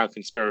underground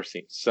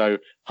conspiracies. So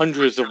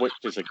hundreds of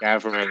witches are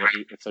gathering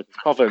at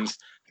covens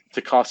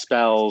to cast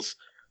spells,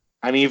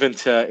 and even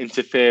to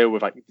interfere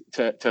with,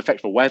 to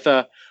affect the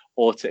weather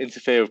or to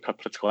interfere with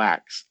political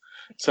acts.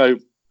 So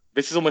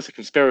this is almost a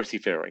conspiracy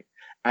theory,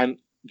 and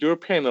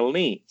European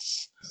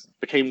elites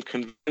became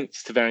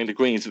convinced to varying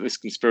degrees that this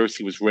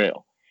conspiracy was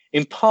real.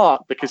 In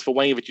part because the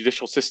way the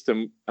judicial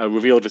system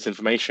revealed this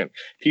information,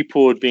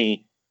 people would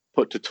be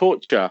put to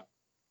torture,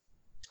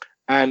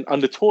 and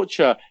under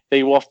torture,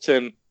 they were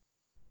often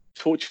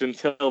tortured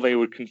until they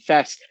would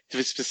confess to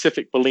the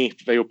specific belief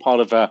that they were part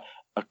of a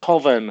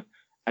coven,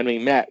 and they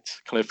met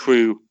kind of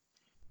through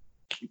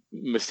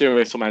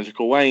mysterious or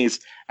magical ways,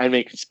 and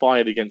they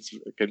conspired against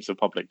the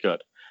public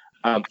good.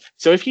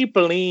 So if you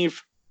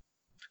believe,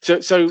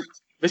 so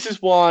this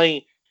is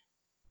why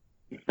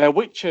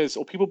witches,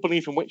 or people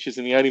believe in witches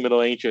in the early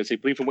Middle Ages. They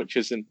believe in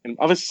witches in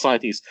other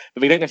societies,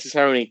 but they don't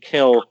necessarily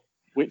kill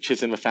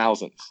witches in the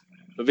thousands.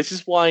 But this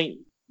is why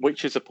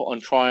witches are put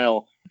on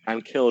trial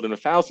and killed in the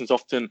thousands,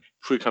 often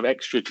through kind of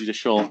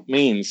extrajudicial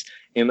means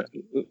in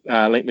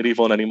late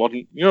medieval and early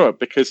modern Europe,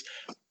 because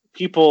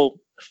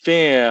people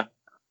fear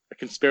a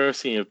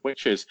conspiracy of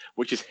witches,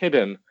 which is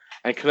hidden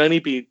and can only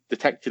be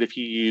detected if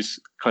you use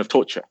kind of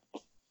torture.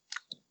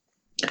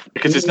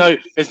 Because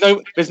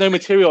there's no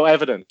material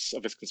evidence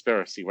of this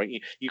conspiracy, right?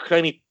 You can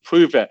only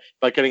prove it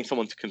by getting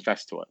someone to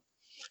confess to it.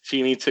 So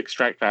you need to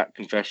extract that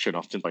confession,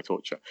 often by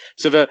torture.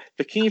 So the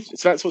key,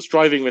 so that's what's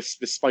driving this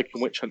spike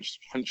in witch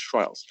hunt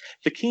trials.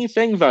 The key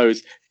thing, though,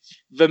 is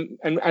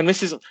and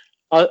this is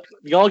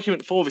the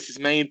argument for this is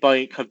made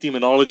by kind of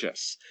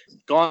demonologists,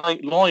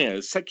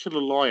 lawyers, secular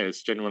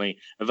lawyers generally,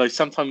 although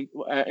sometimes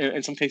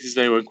in some cases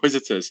they were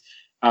inquisitors,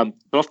 but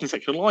often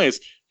secular lawyers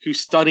who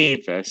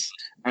studied this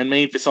and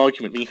made this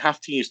argument that you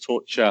have to use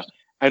torture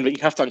and that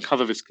you have to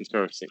uncover this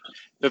conspiracy.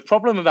 The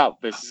problem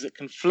about this is it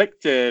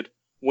conflicted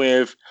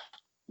with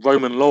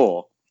Roman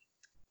law,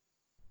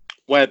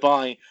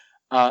 whereby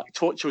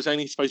torture was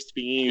only supposed to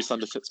be used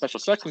under special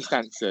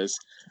circumstances,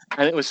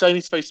 and it was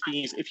only supposed to be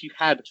used if you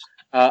had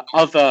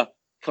other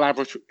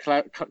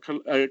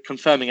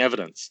confirming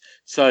evidence.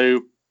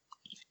 So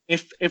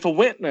if a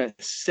witness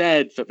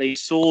said that they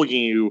saw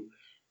you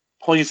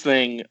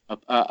poisoning a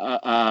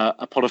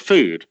pot of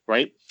food,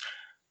 right?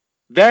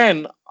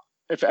 Then,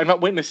 and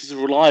that witness is a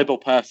reliable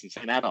person,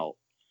 say an adult,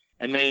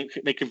 and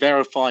they can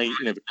verify,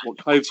 what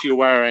clothes you're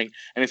wearing,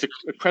 and if a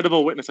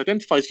credible witness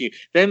identifies you,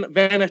 then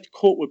a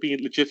court would be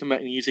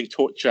legitimate in using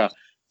torture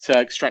to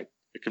extract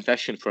a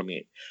confession from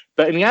you.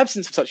 But in the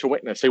absence of such a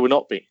witness, they would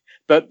not be.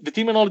 But the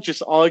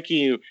demonologists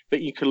argue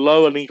that you can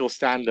lower legal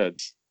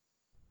standards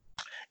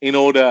in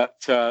order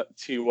to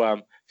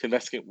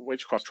investigate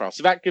witchcraft trials.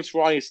 So that gives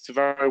rise to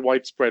very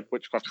widespread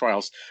witchcraft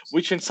trials,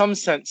 which in some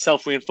sense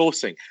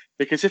self-reinforcing.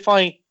 Because if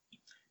I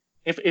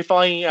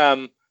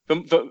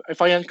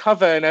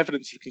uncover an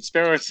evidence of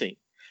conspiracy,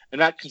 and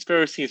that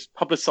conspiracy is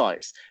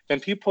publicized, then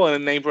people in a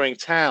neighboring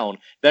town,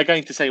 they're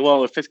going to say,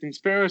 well, if there's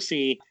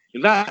conspiracy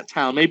in that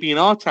town, maybe in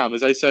our town,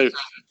 there's also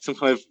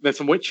there's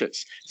some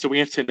witches. So we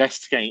have to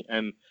investigate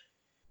and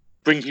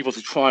bring people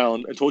to trial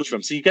and torture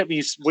them. So you get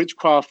these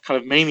witchcraft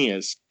kind of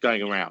manias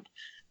going around.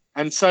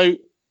 And so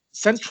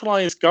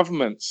centralized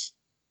governments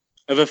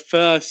are the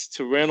first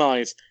to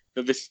realize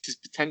that this is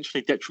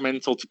potentially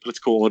detrimental to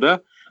political order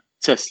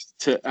and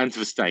to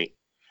the state.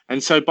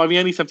 And so by the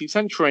early 17th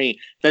century,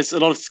 there's a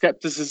lot of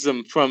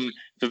skepticism from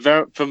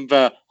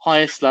the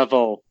highest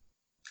level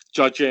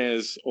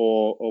judges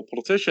or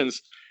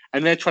politicians,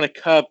 and they're trying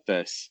to curb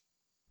this.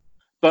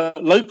 But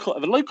at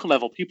the local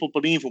level, people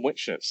believe in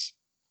witches.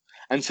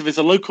 And so there's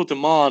a local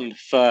demand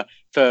for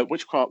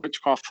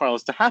witchcraft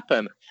trials to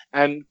happen,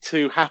 and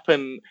so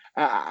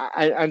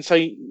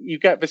you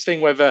get this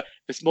thing where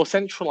this more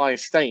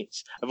centralized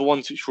states are the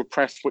ones which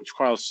repress witch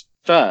trials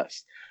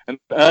first and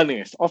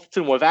earliest,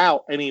 often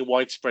without any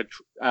widespread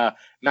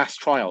mass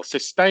trials. So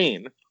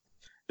Spain,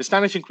 the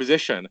Spanish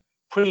Inquisition,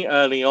 pretty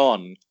early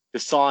on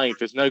decide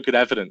there's no good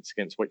evidence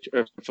against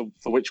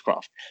for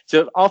witchcraft.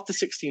 So after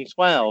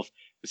 1612,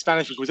 the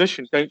Spanish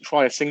Inquisition don't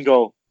try a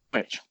single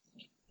witch.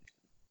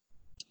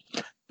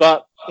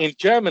 But in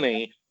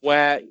Germany,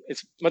 where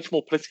it's much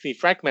more politically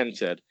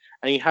fragmented,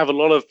 and you have a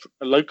lot of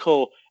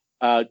local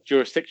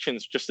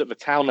jurisdictions just at the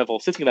town level,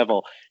 city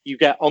level, you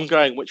get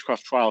ongoing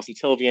witchcraft trials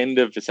until the end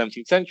of the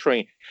 17th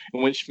century,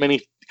 in which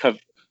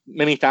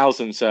many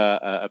thousands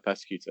are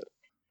persecuted.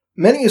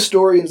 Many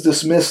historians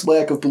dismiss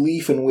lack of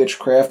belief in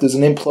witchcraft as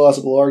an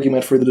implausible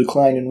argument for the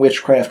decline in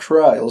witchcraft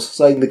trials,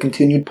 citing the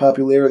continued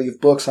popularity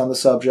of books on the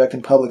subject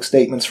and public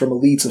statements from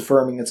elites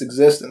affirming its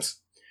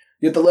existence.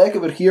 Yet the lack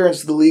of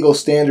adherence to the legal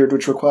standard,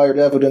 which required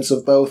evidence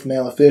of both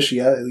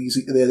maleficia,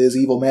 that is,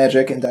 evil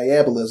magic, and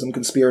diabolism,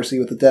 conspiracy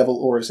with the devil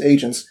or his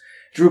agents,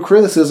 drew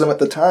criticism at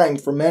the time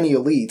from many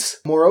elites.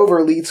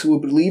 Moreover, elites who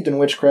believed in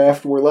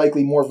witchcraft were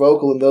likely more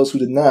vocal than those who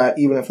did not,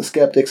 even if the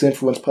skeptics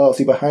influenced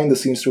policy behind the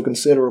scenes to a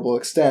considerable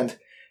extent.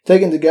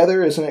 Taken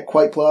together, isn't it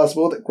quite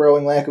plausible that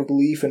growing lack of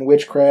belief in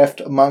witchcraft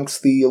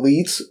amongst the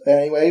elites,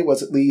 anyway,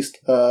 was at least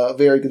a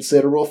very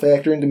considerable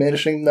factor in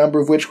diminishing the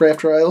number of witchcraft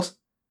trials?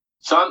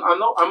 So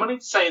I'm willing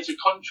to say it's a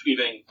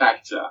contributing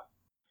factor.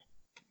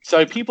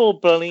 So people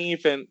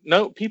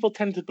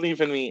tend to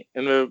believe in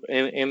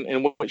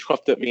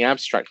witchcraft at the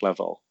abstract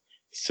level.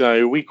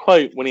 So we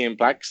quote William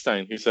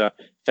Blackstone, who's a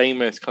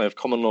famous kind of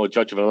common law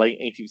judge of the late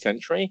 18th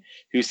century,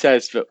 who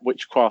says that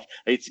witchcraft,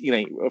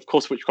 of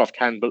course witchcraft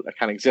can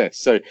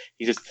exist. So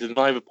he says to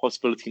deny the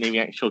possibility in the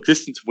actual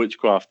existence of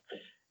witchcraft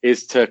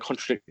is to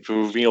contradict the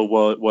real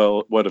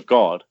word of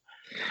God.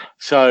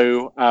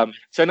 So on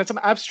some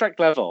abstract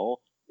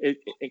level,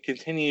 it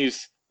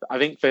continues. I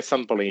think there's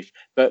some belief,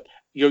 but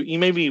you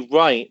may be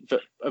right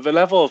that at the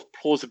level of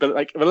plausibility,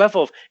 like the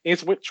level of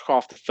is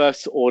witchcraft a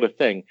first order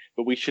thing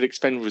that we should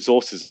expend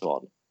resources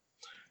on,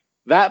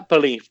 that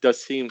belief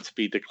does seem to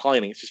be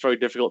declining. It's just very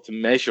difficult to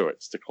measure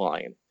its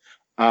decline.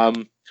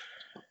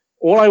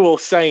 What I will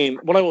say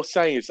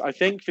is I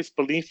think this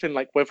belief in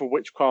like whether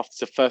witchcraft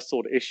is a first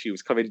order issue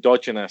is kind of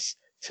endogenous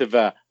to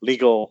the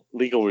legal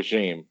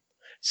regime.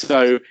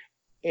 So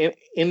in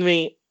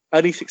the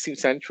early 16th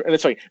century,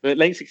 the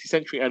late 16th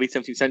century, early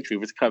 17th century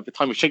was kind of the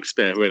time of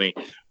Shakespeare, really,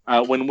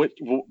 when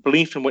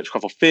belief in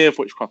witchcraft or fear of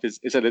witchcraft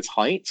is at its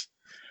height.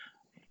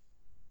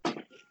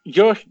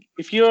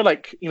 If you're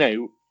like,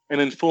 an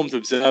informed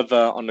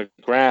observer on the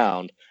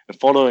ground and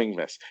following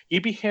this,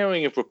 you'd be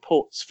hearing of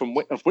reports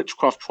of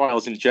witchcraft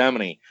trials in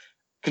Germany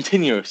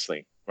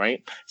continuously,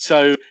 right?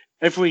 So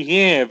every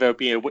year there'll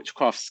be a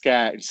witchcraft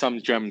scare in some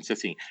German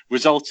city,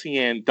 resulting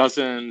in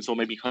dozens or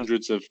maybe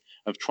hundreds of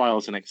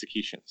trials and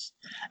executions.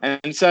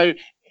 And so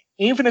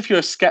even if you're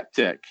a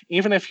skeptic,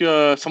 even if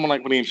you're someone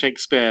like William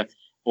Shakespeare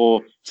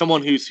or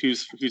someone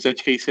who's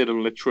educated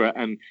and literate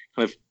and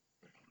kind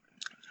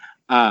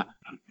of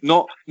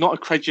not a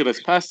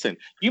credulous person,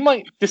 you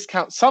might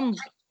discount some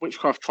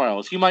witchcraft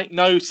trials. You might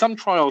know some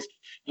trials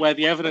where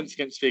the evidence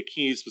against the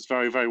accused was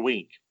very, very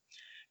weak.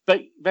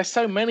 But there's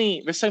so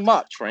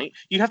much, right?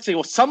 You'd have to say,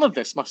 well, some of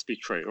this must be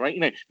true, right?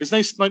 There's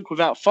no smoke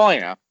without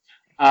fire.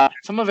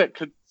 Some of it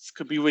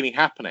could be really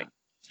happening.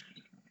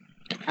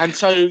 And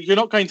so you're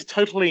not going to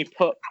totally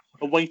put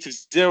a weight of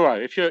zero.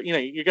 If you're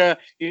going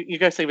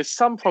to say there's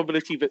some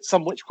probability that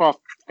some witchcraft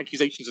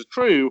accusations are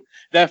true,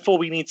 therefore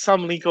we need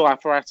some legal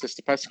apparatus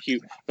to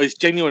prosecute those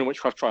genuine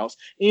witchcraft trials,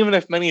 even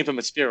if many of them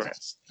are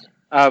spurious.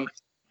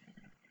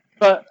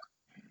 But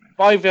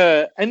by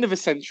the end of the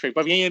century,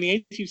 by the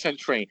early 18th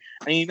century,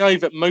 and you know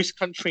that most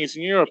countries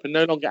in Europe are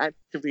no longer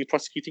actively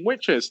prosecuting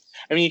witches,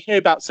 and you hear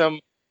about some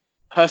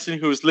person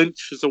who was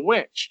lynched as a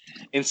witch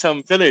in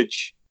some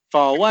village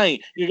far away,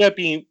 you're going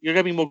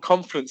to be more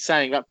confident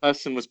saying that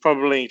person was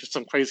probably just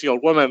some crazy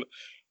old woman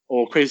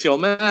or crazy old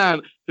man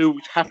who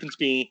happened to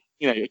be,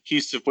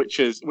 accused of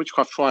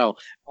witchcraft trial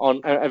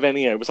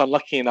was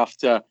unlucky enough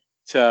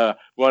to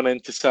run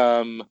into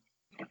some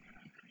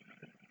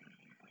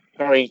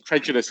very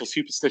incredulous or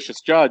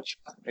superstitious judge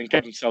and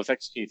get themselves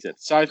executed.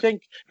 So I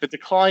think the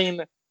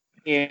decline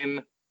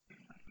in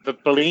the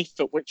belief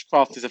that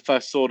witchcraft is a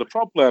first order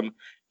problem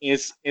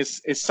is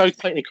so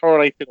tightly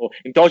correlated or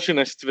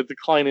endogenous to the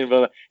decline in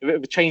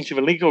the change of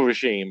a legal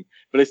regime,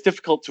 but it's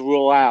difficult to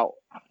rule out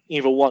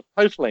either one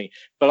totally.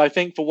 But I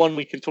think for one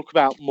we can talk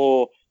about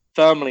more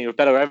firmly with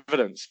better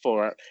evidence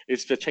for it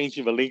is the change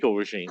of the legal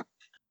regime.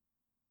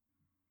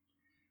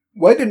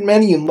 Why did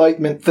many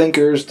Enlightenment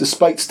thinkers,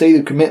 despite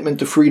stated commitment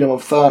to freedom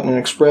of thought and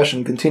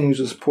expression, continue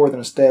to support an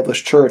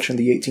established church in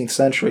the 18th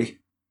century?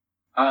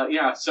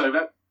 So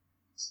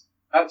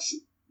that's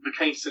the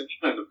case in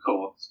England, of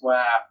course,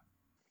 where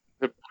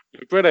the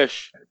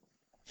British,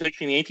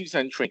 particularly in the 18th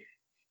century,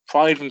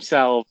 pride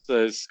themselves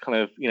as kind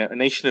of a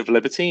nation of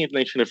liberty, a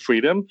nation of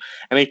freedom,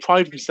 and they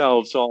pride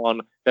themselves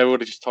on their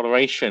religious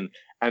toleration.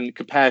 And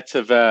compared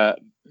to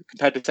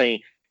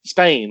say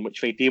Spain,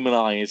 which they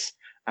demonize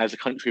as a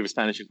country of the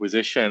Spanish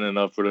Inquisition and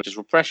of religious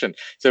repression.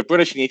 So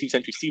British in the 18th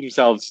century see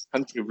themselves as a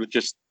country of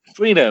religious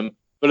freedom,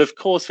 but of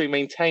course they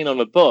maintain on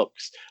the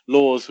books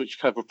laws which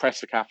kind of repress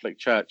the Catholic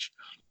Church.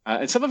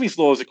 And some of these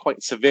laws are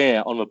quite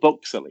severe on the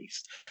books, at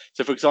least.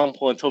 So, for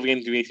example, until the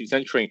end of the 18th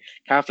century,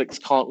 Catholics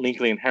can't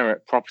legally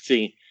inherit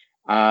property.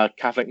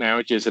 Catholic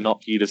marriages are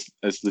not viewed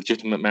as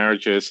legitimate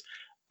marriages.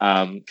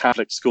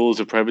 Catholic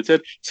schools are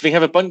prohibited. So they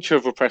have a bunch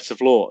of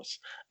repressive laws.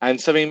 And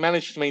so they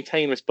managed to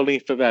maintain this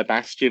belief that they're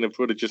bastion of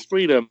religious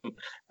freedom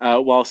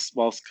whilst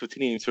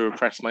continuing to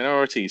repress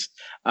minorities.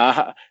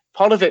 Part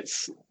of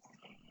it's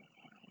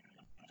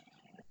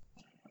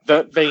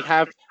that they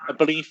have a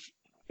belief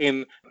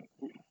in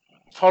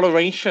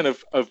toleration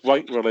of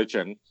right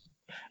religion,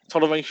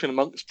 toleration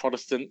amongst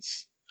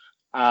Protestants.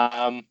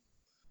 Part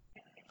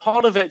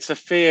of it's a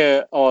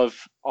fear of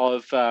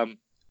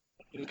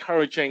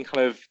encouraging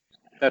kind of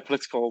their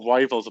political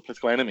rivals or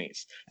political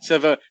enemies. So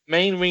the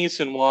main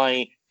reason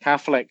why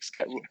Catholic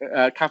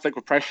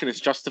repression is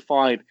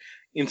justified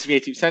into the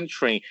 18th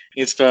century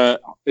is the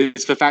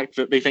fact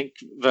that they think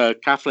the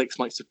Catholics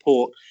might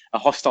support a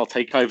hostile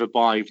takeover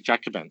by the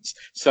Jacobins.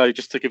 So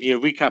just to give you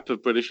a recap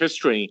of British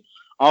history,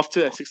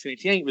 after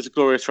 1688 was a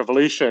glorious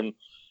revolution.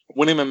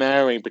 William and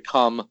Mary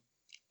become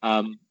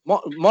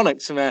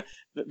monarchs, and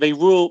they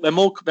rule.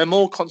 They're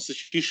more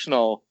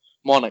constitutional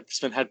monarchs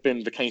than had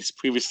been the case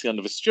previously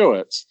under the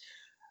Stuarts.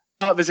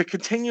 But there's a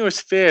continuous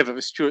fear that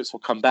the Stuarts will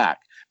come back.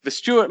 The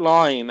Stuart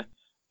line,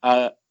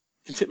 the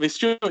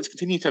Stuarts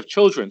continue to have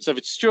children. So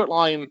the Stuart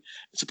line,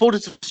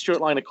 supporters of the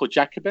Stuart line are called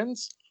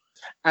Jacobins,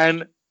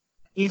 and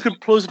you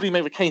could plausibly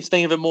make the case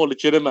they have a more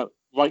legitimate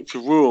right to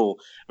rule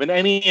than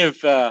any of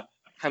the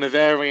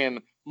Hanoverian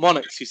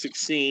monarchs who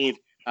succeed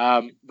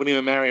William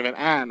and Mary and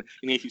Anne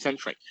in the 18th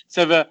century.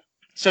 So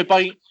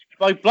by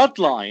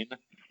bloodline,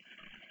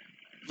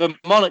 the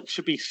monarchs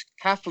should be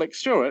Catholic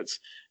Stuarts,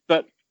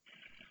 but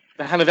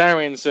the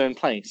Hanoverians are in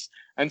place.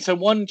 And so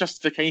one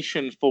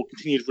justification for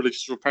continued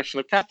religious repression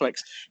of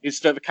Catholics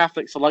is that the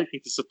Catholics are likely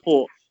to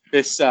support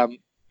this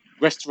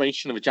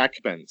restoration of the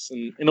Jacobins.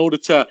 And in order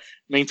to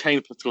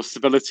maintain political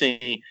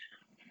stability,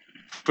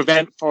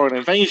 prevent foreign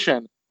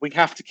invasion, we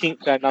have to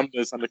keep their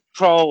numbers under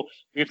control.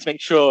 We have to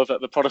make sure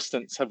that the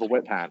Protestants have a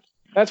whip hand.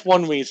 That's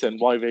one reason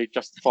why they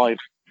justified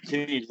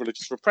continued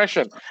religious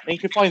repression. And you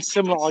can find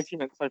similar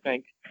arguments, I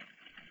think,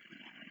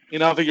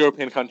 in other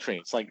European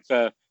countries. Like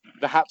the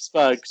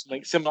Habsburgs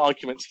make similar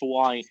arguments for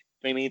why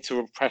they need to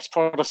repress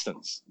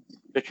Protestants,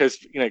 because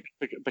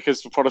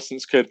the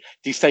Protestants could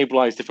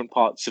destabilize different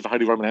parts of the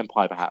Holy Roman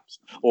Empire, perhaps,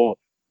 or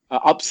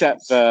upset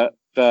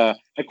the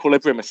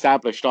equilibrium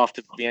established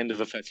after the end of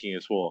the 30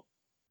 Years' War.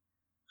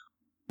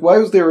 Why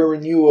was there a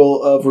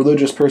renewal of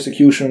religious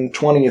persecution in the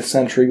 20th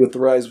century with the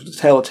rise of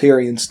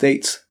totalitarian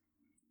states?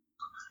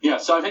 Yeah,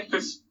 so I think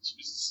this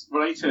is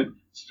related to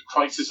the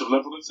crisis of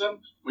liberalism,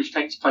 which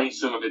takes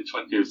place in the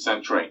mid-20th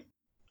century.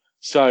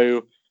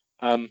 So,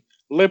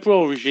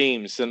 liberal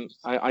regimes, and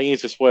I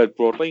use this word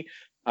broadly,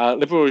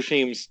 liberal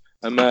regimes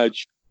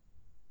emerge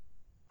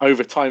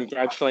over time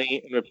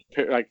gradually,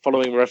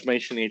 following the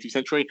Reformation in the 18th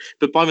century.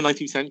 But by the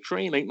 19th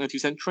century, late 19th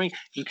century,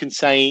 you can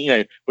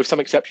say, with some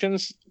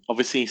exceptions,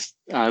 obviously,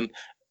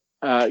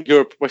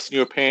 Western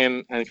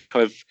European and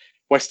kind of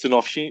Western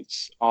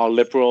offshoots are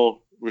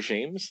liberal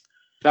regimes.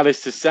 That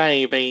is to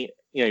say, they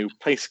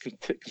place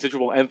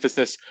considerable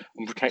emphasis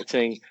on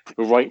protecting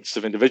the rights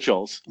of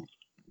individuals.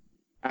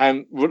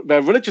 And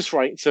their religious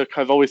rights are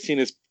kind of always seen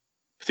as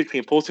particularly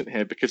important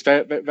here, because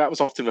that was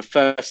often the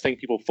first thing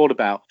people thought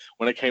about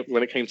when it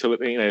came to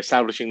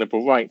establishing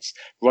liberal rights.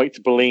 Right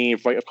to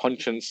believe, right of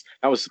conscience,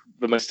 that was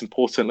the most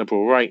important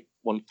liberal right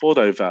one fought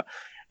over.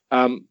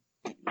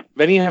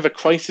 Then you have a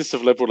crisis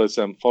of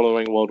liberalism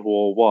following World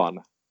War I,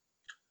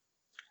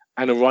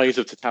 and a rise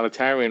of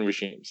totalitarian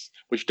regimes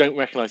which don't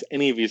recognize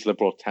any of these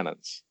liberal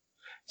tenets.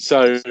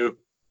 So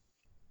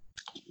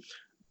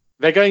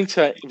they're going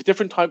to,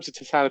 different types of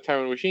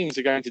totalitarian regimes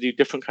are going to do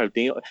different kind of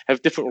deal,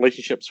 have different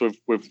relationships with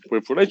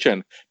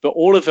religion, but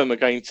all of them are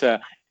going to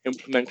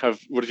implement kind of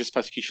religious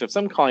persecution of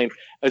some kind,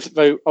 as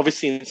though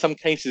obviously in some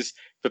cases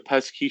the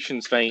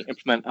persecutions they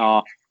implement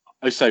are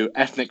also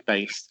ethnic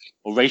based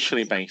or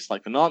racially based,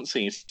 like the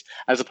Nazis,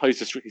 as opposed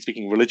to strictly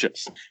speaking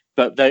religious.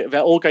 But they're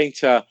all going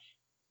to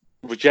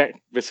reject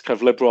this kind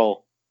of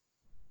liberal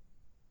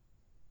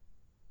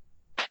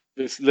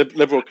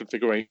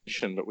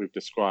configuration that we've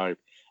described.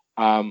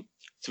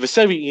 So the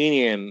Soviet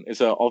Union is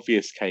an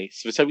obvious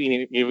case. The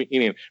Soviet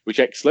Union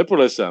rejects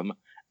liberalism,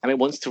 and it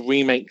wants to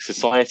remake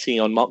society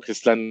on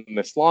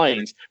Marxist-Leninist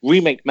lines,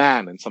 remake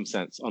man in some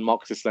sense on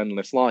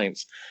Marxist-Leninist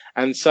lines.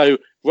 And so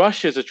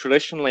Russia is a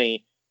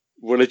traditionally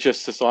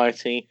religious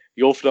society.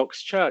 The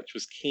Orthodox Church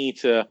was key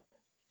to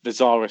the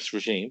Tsarist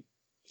regime.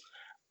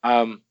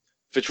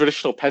 The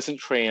traditional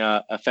peasantry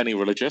are fairly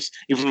religious,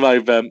 even though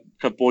the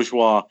kind of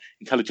bourgeois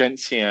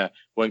intelligentsia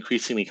were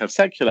increasingly kind of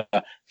secular.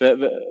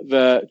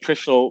 The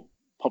traditional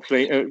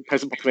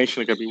peasant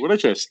population are going to be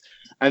religious,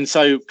 and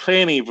so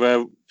clearly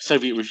the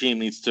Soviet regime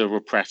needs to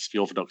repress the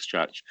Orthodox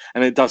Church,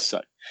 and it does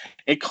so.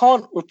 It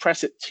can't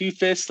repress it too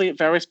fiercely at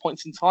various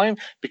points in time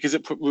because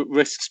it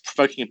risks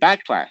provoking a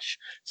backlash.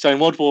 So in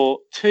World War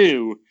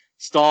II,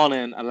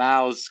 Stalin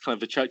allows kind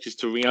of the churches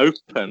to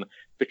reopen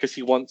because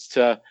he wants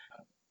to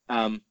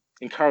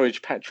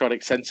encourage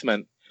patriotic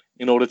sentiment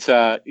in order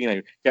to,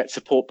 get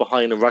support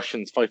behind the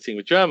Russians fighting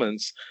the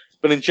Germans.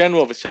 But in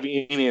general, the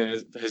Soviet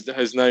Union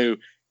has no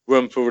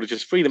room for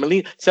religious freedom,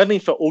 certainly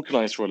for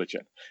organized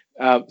religion.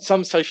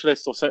 Some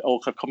socialist or kind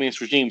of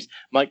communist regimes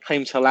might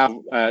claim to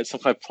allow some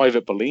kind of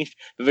private belief,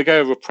 but they're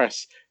going to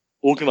repress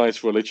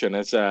organized religion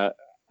as a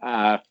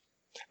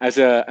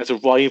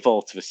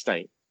rival to the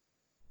state.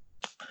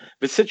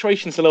 The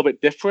situation is a little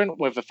bit different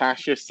with the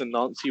fascist and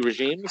Nazi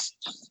regimes.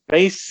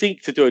 They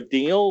seek to do a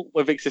deal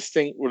with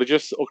existing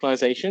religious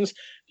organizations,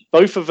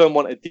 both of them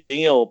want a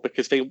deal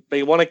because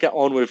they want to get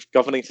on with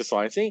governing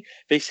society.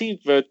 They see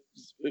the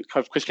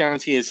kind of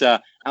Christianity as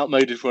a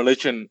outmoded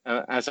religion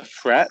as a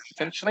threat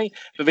potentially,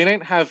 but they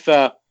don't have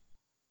the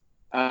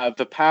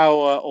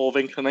power or the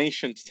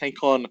inclination to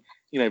take on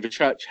the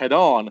church head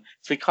on.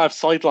 So they kind of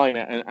sideline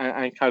it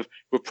and kind of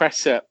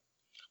repress it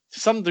to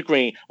some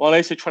degree, while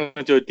also trying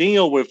to do a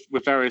deal with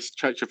various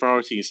church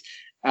authorities.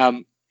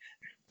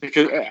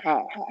 Because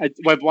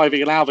whereby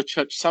they allow the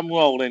church some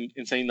role in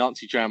say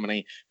Nazi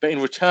Germany, but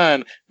in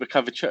return,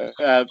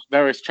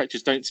 various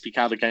churches don't speak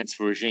out against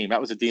the regime.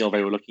 That was a deal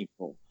they were looking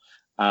for.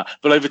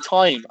 But over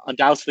time,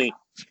 undoubtedly,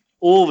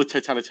 all the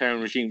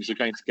totalitarian regimes are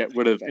going to get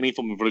rid of any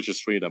form of religious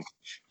freedom,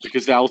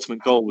 because their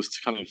ultimate goal was to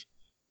kind of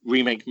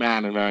remake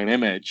man in their own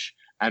image,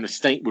 and the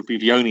state would be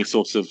the only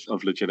source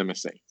of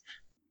legitimacy.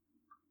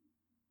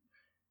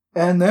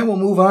 And then we'll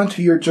move on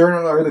to your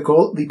journal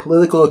article, The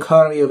Political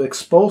Economy of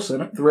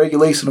Expulsion, the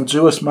Regulation of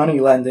Jewish Money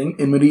Lending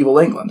in Medieval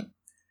England.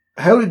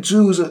 How did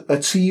Jews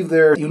achieve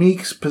their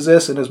unique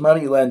position as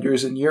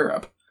moneylenders in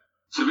Europe?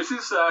 So this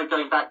is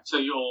going back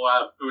to your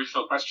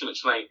original question,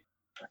 actually.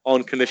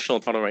 On conditional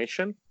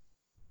toleration.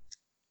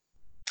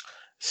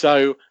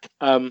 So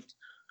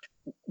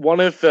one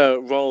of the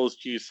roles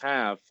Jews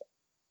have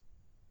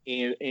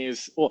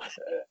is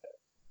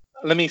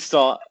let me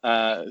step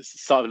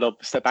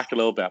back a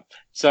little bit.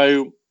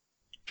 So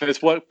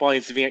there's work by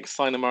Zviek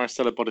Stein and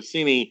Maricela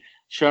Bottesini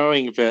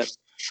showing that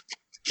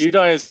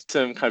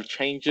Judaism kind of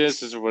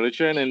changes as a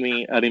religion in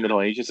the early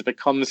Middle Ages. It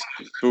becomes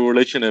the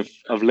religion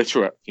of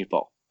literate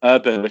people,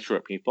 urban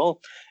literate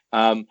people.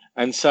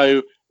 And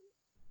so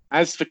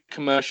as the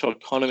commercial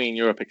economy in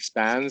Europe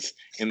expands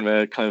in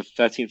the kind of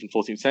 13th and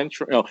 14th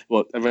century,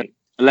 11th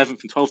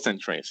and 12th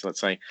centuries,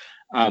 let's say,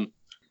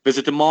 there's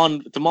a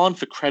demand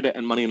for credit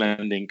and money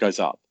lending goes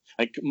up.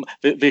 Like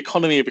the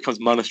economy becomes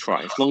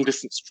monetarized. Long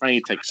distance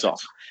trade takes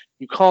off.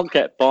 You can't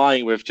get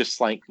by with just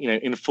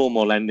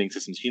informal lending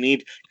systems. You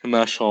need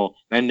commercial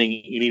lending.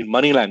 You need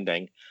money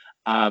lending.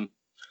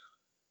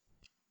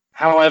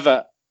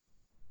 However,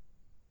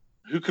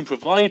 who can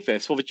provide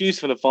this? Well, the Jews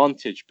have an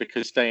advantage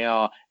because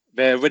they're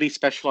really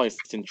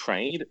specialized in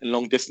trade and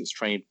long distance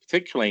trade,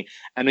 particularly,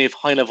 and they have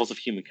high levels of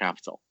human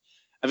capital.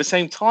 At the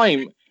same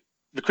time,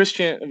 the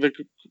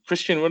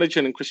Christian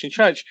religion and Christian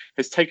church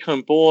has taken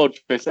on board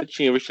this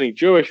actually originally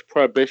Jewish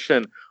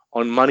prohibition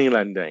on money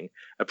lending,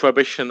 a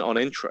prohibition on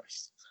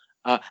interest.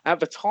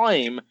 At the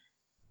time,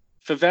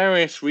 for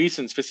various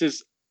reasons, this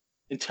is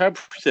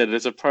interpreted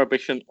as a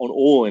prohibition on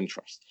all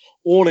interest.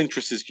 All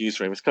interest is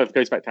usury. This kind of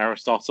goes back to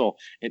Aristotle.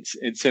 It's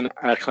in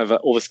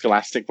all the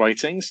scholastic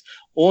writings.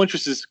 All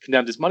interest is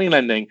condemned as money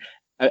lending,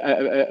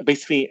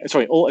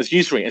 all as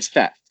usury, as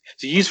theft.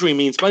 So usury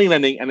means money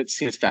lending, and it's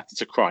seen as theft.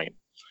 It's a crime.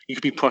 You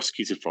could be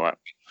prosecuted for it.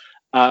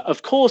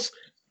 Of course,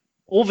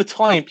 all the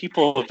time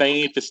people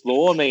evade this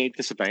law and they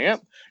disobey it,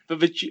 but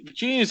the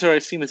Jews are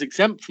seen as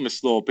exempt from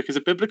this law because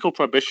a biblical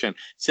prohibition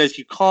says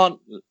you can't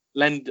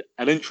lend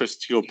an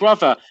interest to your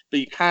brother, but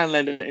you can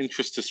lend an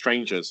interest to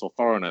strangers or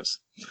foreigners.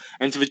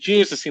 And so the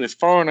Jews are seen as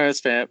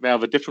foreigners. They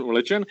have a different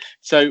religion,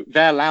 so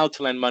they're allowed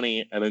to lend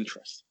money at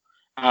interest.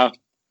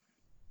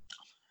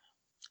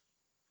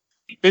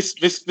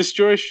 This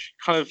Jewish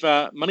kind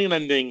of money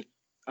lending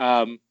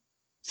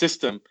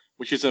system,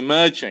 which is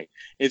emerging,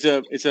 is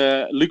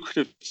a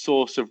lucrative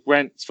source of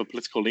rents for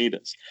political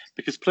leaders,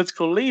 because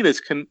political leaders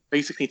can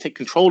basically take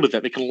control of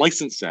it. They can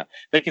license it.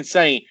 They can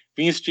say,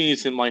 these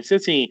Jews in my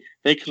city,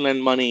 they can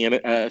lend money at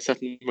a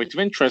certain rate of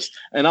interest,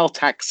 and I'll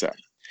tax it.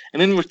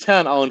 And in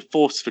return, I'll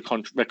enforce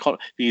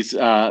these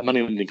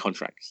money lending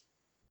contracts.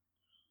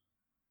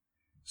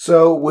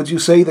 So would you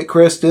say that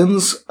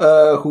Christians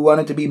who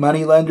wanted to be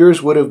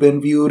moneylenders would have been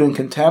viewed in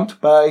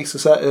contempt by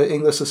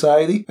English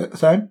society at the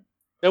time?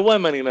 There were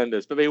money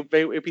lenders, but they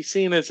would be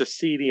seen as a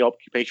seedy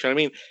occupation. I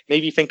mean,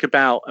 maybe think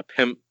about a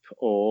pimp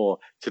or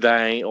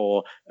today,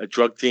 or a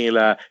drug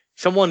dealer,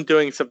 someone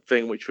doing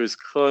something which was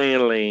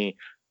clearly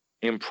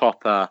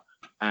improper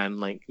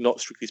and not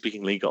strictly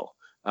speaking legal.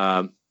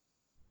 And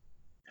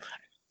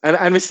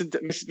this,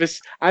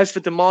 as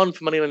the demand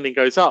for money lending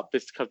goes up,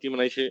 this kind of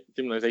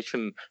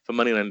demonization for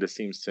money lenders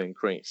seems to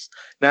increase.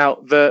 Now,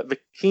 the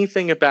key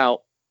thing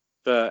about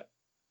let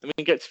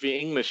me get to the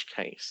English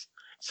case.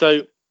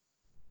 So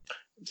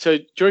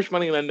Jewish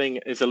money lending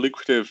is a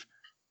lucrative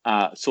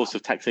source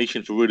of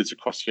taxation for rulers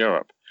across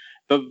Europe,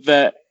 but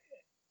the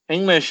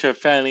English are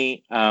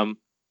fairly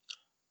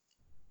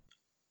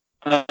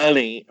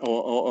early,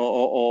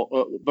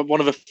 but one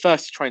of the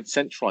first to try and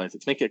centralize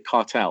it, to make it a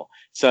cartel.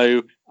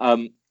 So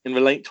in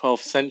the late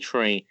 12th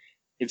century,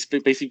 it's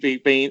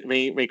basically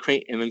they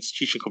create an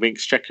institution called the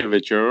Exchequer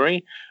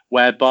Jury,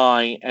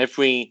 whereby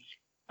every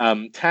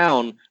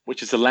town which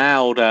has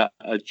allowed a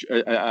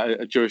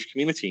Jewish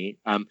community,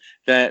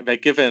 they're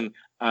given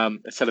a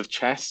set of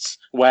chests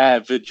where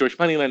the Jewish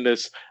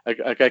moneylenders are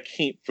going to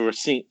keep the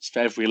receipts for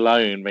every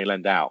loan they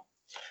lend out,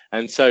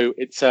 and so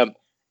it's a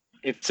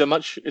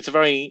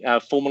very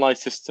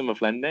formalized system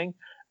of lending.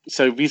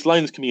 So these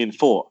loans can be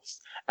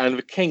enforced, and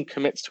the king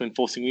commits to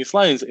enforcing these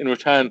loans in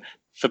return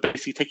for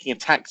basically taking a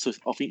tax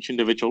off each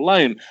individual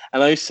loan,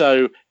 and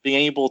also being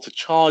able to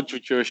charge the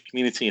Jewish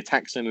community a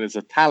tax known as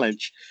a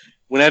tallage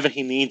whenever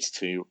he needs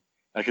to,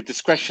 like a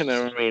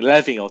discretionary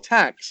levy or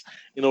tax,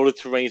 in order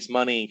to raise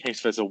money in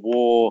case there's a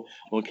war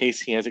or in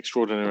case he has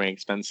extraordinary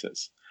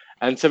expenses.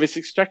 And so this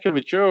exchequer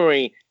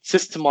jewelry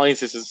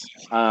systemizes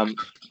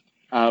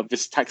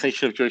this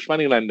taxation of Jewish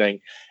money lending,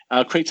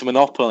 creates a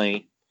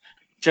monopoly,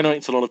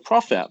 generates a lot of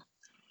profit,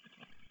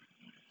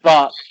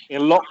 but it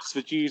locks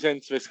the Jews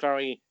into this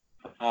very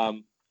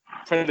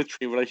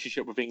predatory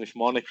relationship with English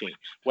monarchy,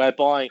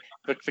 whereby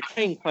the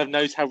king kind of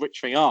knows how rich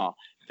they are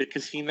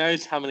because he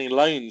knows how many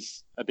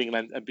loans are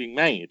being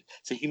made.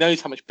 So he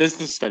knows how much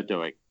business they're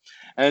doing.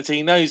 And so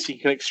he knows he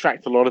can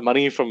extract a lot of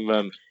money from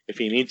them if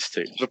he needs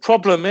to. The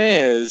problem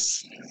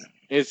is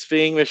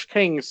the English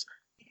kings,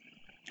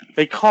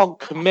 they can't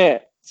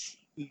commit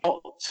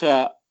not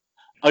to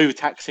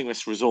overtaxing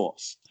this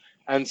resource.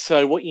 And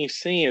so what you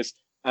see is,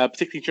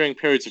 particularly during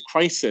periods of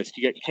crisis,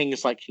 you get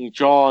kings like King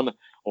John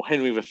or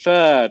Henry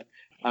III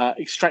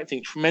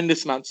extracting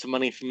tremendous amounts of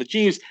money from the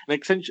Jews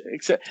and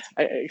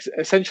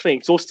essentially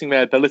exhausting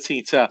their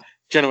ability to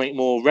generate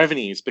more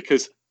revenues.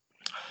 Because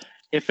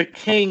if a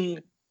king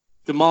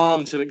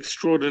demands an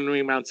extraordinary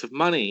amount of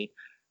money,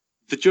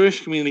 the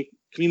Jewish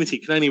community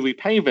can only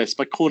repay this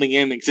by calling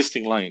in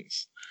existing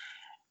loans.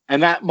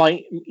 And that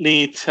might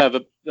lead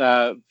to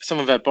some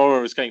of their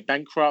borrowers going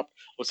bankrupt,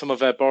 or some of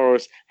their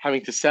borrowers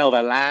having to sell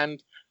their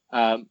land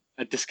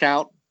at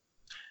discount.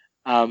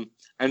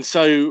 And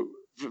so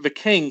the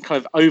king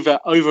kind of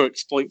over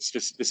exploits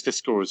this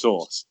fiscal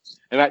resource,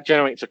 and that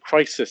generates a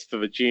crisis for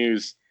the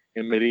Jews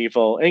in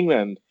medieval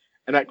England.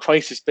 And that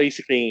crisis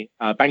basically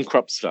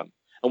bankrupts them.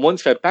 And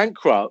once they're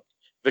bankrupt,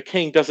 the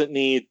king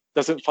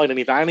doesn't find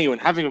any value in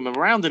having them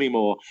around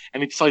anymore,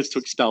 and he decides to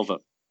expel them.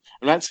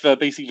 And that's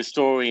basically the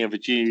story of the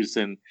Jews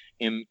in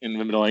the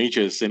Middle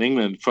Ages in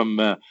England from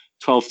the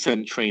 12th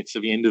century to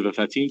the end of the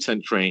 13th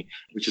century,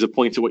 which is a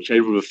point at which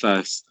Edward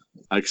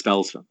I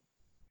expels them.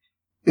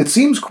 It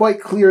seems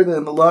quite clear that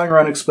in the long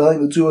run,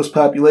 expelling the Jewish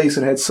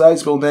population had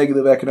sizable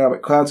negative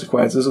economic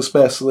consequences,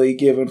 especially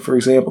given, for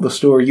example, the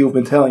story you've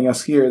been telling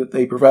us here, that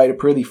they provide a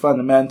pretty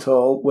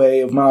fundamental way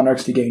of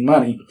monarchs to gain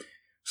money.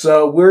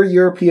 So were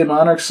European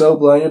monarchs so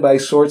blinded by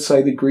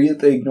short-sighted greed that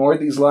they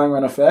ignored these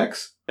long-run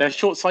effects? They're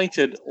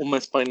short-sighted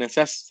almost by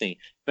necessity.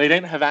 They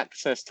don't have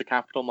access to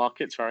capital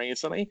markets very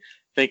easily.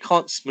 They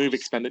can't smooth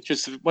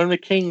expenditures. When the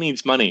king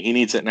needs money, he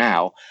needs it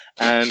now,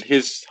 and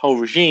his whole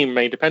regime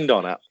may depend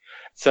on it.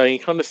 So you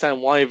can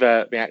understand why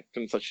they act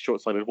in such a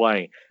short-sighted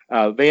way.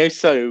 They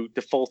also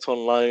default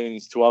on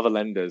loans to other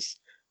lenders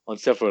on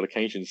several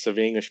occasions. So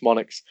the English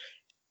monarchs,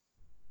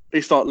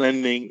 they start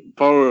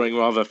borrowing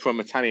rather from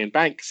Italian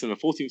banks in the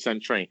 14th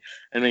century,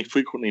 and they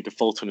frequently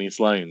default on these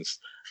loans.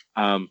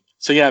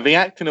 So yeah, they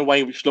act in a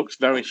way which looks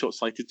very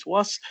short-sighted to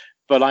us,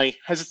 but I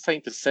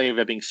hesitate to say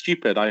they're being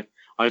stupid.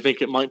 I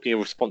think it might be a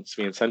response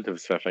to the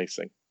incentives they're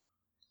facing.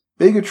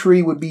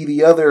 Bigotry would be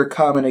the other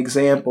common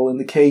example. In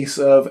the case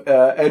of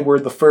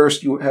Edward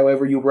I,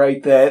 however, you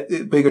write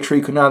that bigotry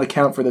could not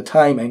account for the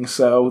timing,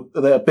 so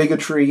that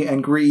bigotry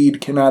and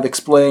greed cannot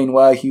explain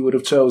why he would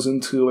have chosen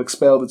to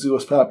expel the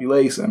Jewish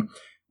population.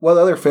 What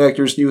other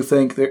factors do you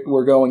think that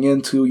were going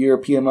into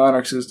European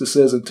monarchs'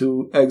 decision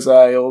to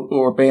exile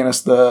or banish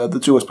the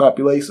Jewish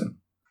population?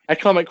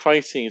 Economic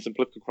crises and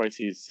political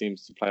crises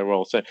seems to play a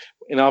role. So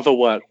in other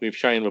work, we've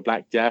shown the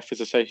Black Death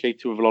is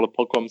associated with a lot of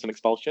pogroms and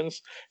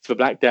expulsions. So the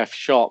Black Death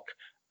shock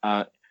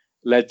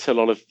led to a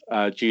lot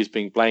of Jews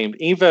being blamed.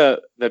 Either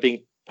they're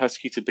being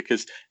persecuted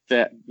because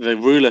the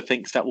ruler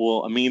thinks that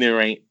will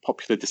ameliorate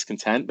popular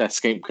discontent, they're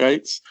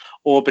scapegoats,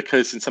 or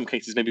because in some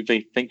cases maybe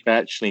they think they're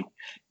actually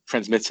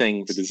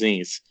transmitting the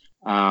disease.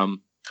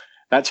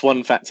 That's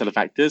one set of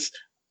factors.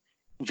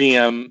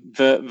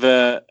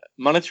 The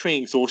monetary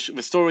exhaustion,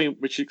 the story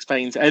which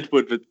explains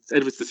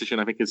Edward's decision,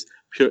 I think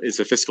is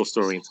a fiscal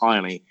story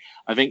entirely.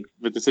 I think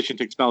the decision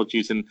to expel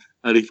Jews in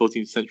early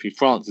 14th century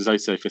France is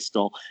also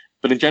fiscal.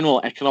 But in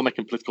general, economic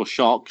and political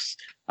shocks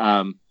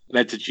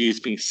led to Jews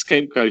being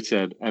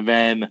scapegoated, and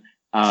then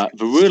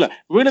the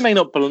ruler may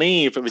not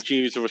believe that the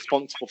Jews are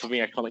responsible for the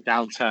economic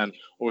downturn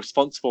or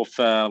responsible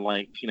for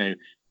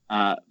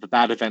the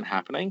bad event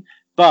happening,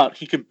 but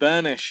he could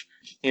burnish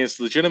his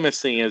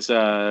legitimacy as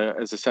a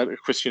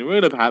Christian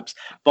ruler, perhaps,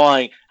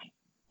 by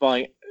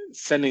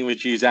sending the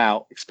Jews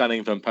out,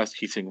 expelling them,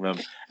 persecuting them,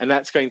 and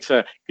that's going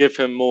to give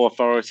him more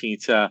authority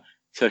to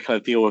kind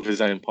of deal with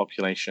his own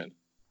population.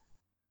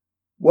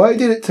 Why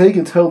did it take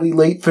until the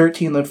late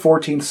 13th and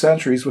 14th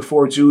centuries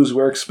before Jews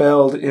were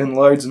expelled in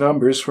large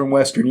numbers from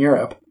Western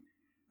Europe?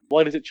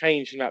 Why did it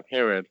change in that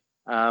period?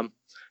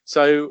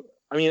 So,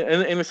 I mean,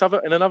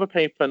 in another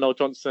paper, Noel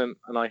Johnson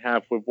and I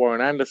have with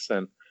Warren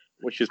Anderson,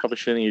 which is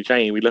published in the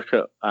UJ, we look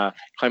at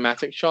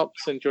climatic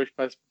shocks and Jewish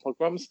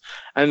pogroms.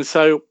 And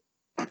so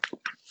I'm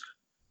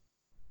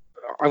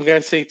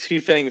going to say two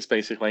things,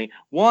 basically.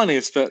 One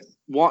is that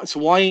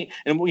why?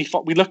 And we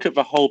look at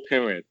the whole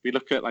period. We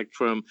look at like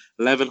from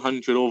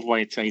 1100 all the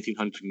way to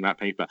 1800 in that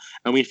paper,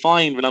 and we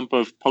find the number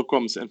of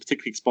pogroms and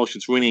particularly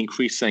expulsions really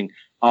increasing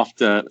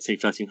after, let's say,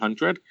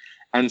 1300.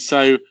 And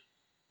so,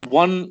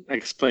 one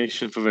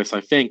explanation for this,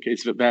 I think,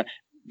 is that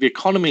the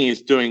economy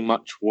is doing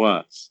much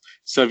worse.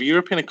 So the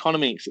European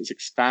economy is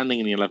expanding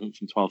in the 11th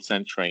and 12th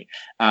century.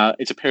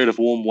 It's a period of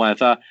warm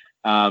weather.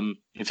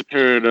 It's a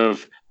period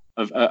of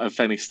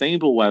fairly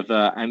stable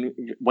weather, and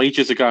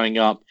wages are going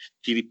up,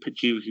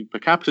 GDP per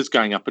capita is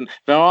going up, and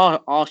there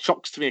are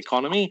shocks to the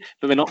economy,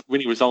 but they're not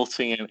really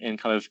resulting in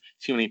kind of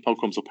too many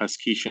pogroms or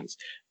persecutions.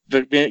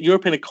 The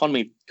European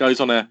economy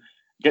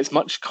gets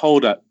much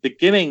colder.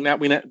 Beginning now,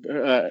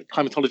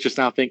 climatologists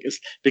now think it's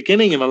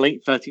beginning in the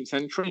late 13th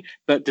century,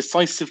 but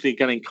decisively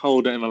getting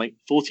colder in the late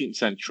 14th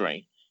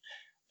century.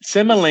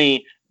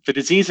 Similarly, the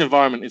disease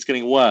environment is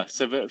getting worse.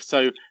 So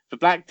the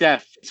Black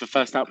Death is the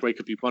first outbreak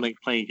of bubonic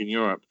plague in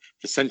Europe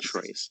for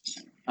centuries.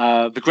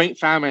 The Great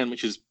Famine,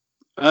 which is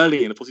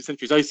early in the 14th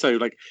century, is also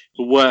like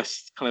the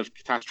worst kind of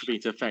catastrophe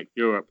to affect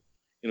Europe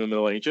in the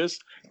Middle Ages.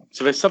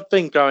 So there's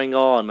something going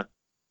on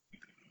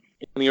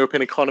in the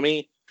European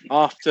economy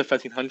after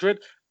 1300.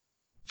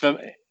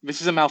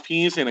 This is a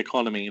Malthusian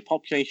economy.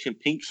 Population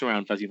peaks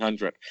around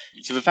 1300.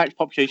 So the fact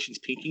population is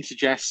peaking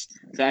suggests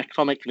that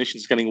economic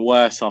conditions are getting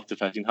worse after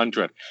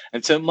 1300.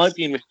 And so it might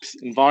be in this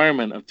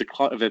environment of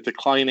a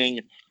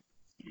declining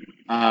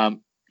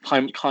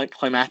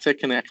climatic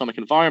and economic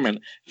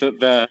environment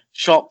that the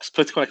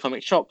political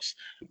economic shocks,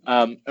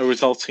 are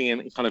resulting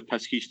in kind of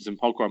persecutions and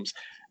pogroms.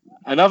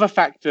 Another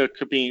factor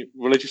could be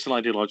religious and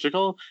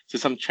ideological. So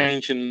some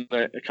change in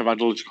the kind of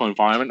ideological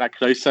environment that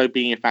could also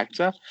be a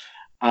factor.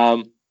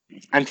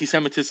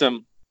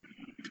 Anti-Semitism.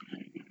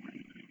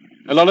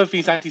 A lot of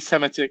these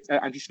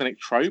anti-Semitic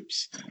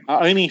tropes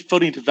are only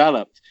fully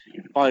developed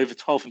by the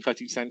 12th and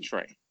 13th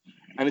century,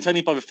 and it's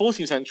only by the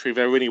 14th century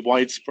they're really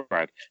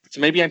widespread.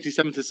 So maybe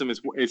anti-Semitism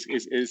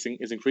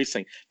is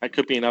increasing. That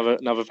could be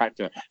another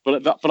factor.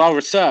 But our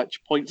research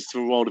points to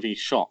the role of these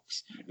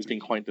shocks as being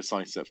quite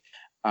decisive.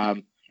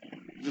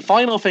 The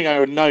final thing I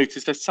would note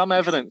is there's some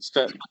evidence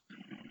that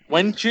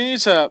when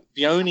Jews are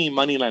the only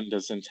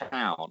moneylenders in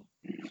town,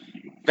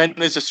 then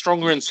there's a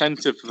stronger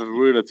incentive for the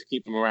ruler to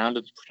keep them around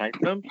and to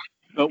protect them.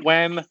 But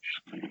when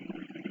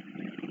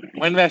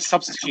there's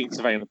substitutes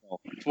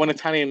available, when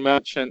Italian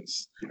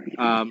merchants,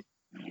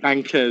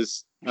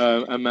 bankers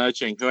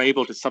emerging who are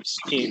able to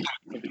substitute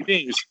for the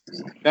Jews,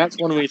 that's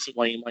one reason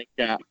why you might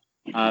get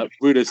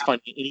rulers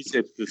finding it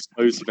easier to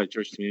dispose of their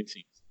Jewish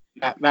communities.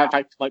 That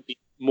fact might be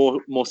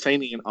more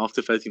salient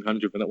after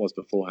 1300 than it was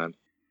beforehand.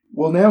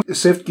 We'll now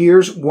shift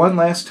gears one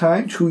last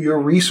time to your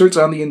research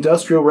on the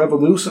Industrial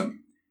Revolution.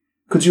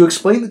 Could you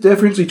explain the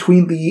difference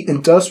between the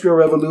Industrial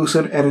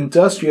Revolution and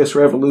Industrious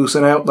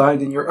Revolution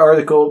outlined in your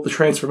article, The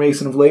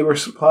Transformation of Labor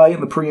Supply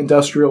in the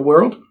Pre-Industrial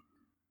World?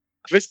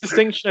 This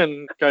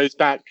distinction goes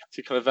back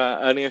to kind of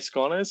earlier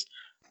scholars.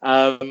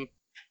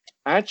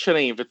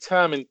 Actually, the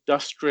term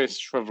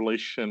Industrious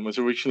Revolution was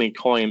originally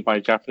coined by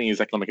a Japanese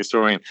economic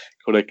historian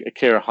called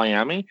Akira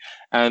Hayami,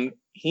 and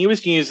he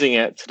was using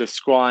it to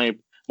describe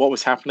what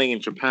was happening in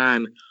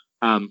Japan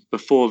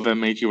before the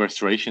Meiji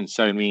Restoration,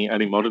 so in the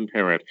early modern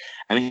period.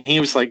 And he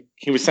was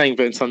saying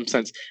that in some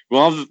sense,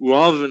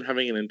 rather than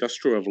having an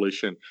industrial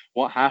revolution,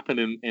 what happened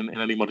in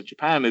early modern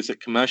Japan is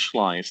it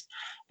commercialized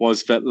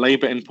was that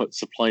labor inputs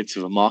supplied to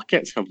the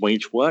markets of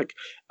wage work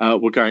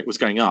was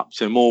going up.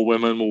 So more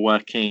women were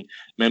working,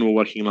 men were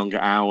working longer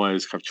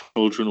hours,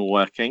 children were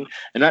working.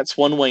 And that's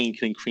one way you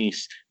can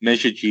increase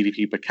measured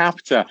GDP per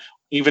capita,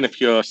 even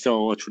if you're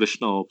still a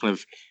traditional kind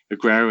of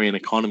agrarian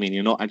economy and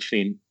you're not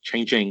actually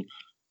changing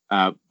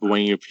the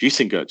way you're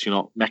producing goods, you're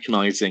not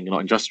mechanizing, you're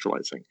not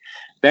industrializing.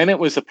 Then it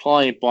was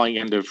applied by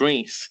Jan de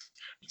Vries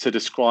to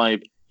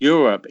describe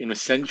Europe in the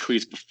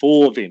centuries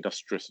before the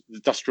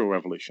Industrial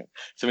Revolution.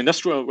 So the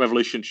Industrial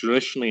Revolution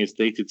traditionally is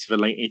dated to the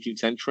late 18th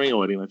century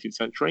or early 19th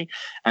century,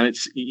 and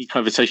you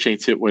kind of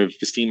associate it with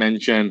the steam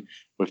engine,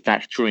 with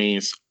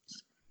factories,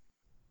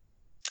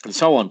 and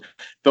so on.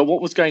 But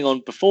what was going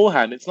on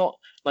beforehand, it's not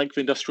like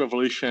the Industrial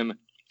Revolution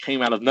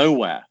came out of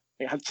nowhere.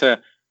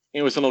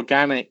 It was an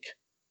organic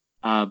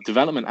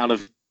development out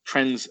of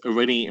trends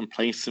already in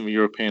place in the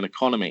European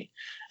economy.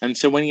 And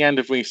so when Jan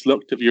de Vries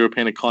looked at the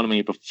European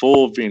economy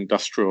before the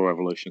Industrial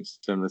Revolutions,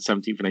 so in the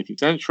 17th and 18th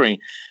century,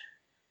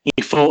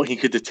 he thought he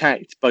could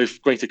detect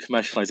both greater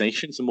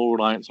commercialization, so more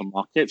reliance on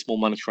markets, more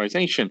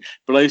monetarization,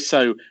 but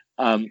also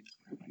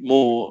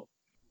more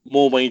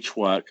wage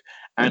work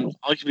and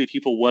arguably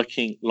people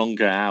working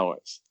longer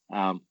hours.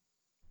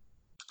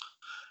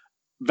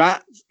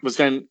 That was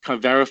then kind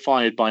of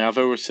verified by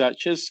other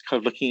researchers, kind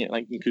of looking at,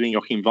 including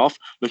Joachim Voth,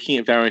 looking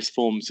at various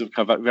forms of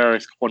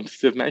various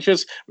quantitative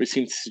measures, which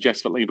seem to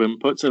suggest that labor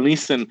inputs, at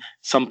least in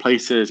some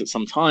places at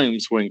some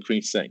times, were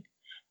increasing.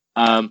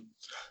 Now,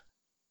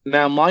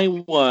 my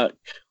work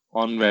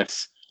on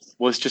this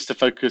was just to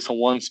focus on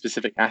one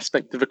specific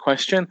aspect of the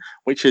question,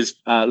 which is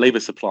labor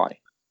supply.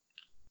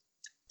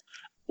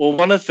 Well,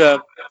 one of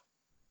the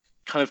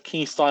kind of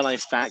key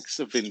stylized facts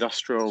of the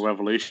Industrial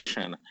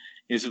Revolution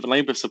is that the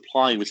labour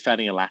supply was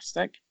fairly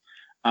elastic.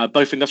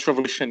 Both Industrial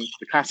Revolution,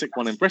 the classic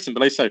one in Britain,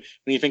 but also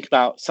when you think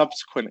about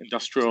subsequent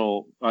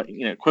industrial,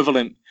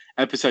 equivalent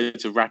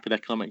episodes of rapid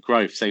economic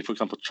growth, say, for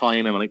example,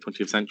 China in the late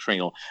 20th century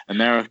or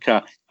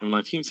America in the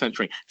 19th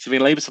century. So the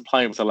labour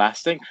supply was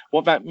elastic.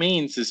 What that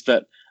means is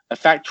that a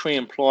factory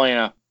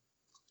employer,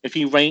 if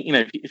he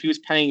was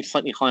paying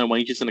slightly higher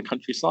wages in the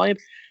countryside,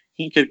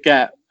 he could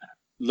get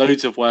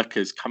loads of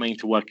workers coming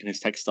to work in his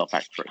textile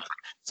factory.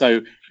 So,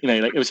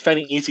 it was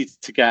fairly easy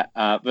to get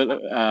a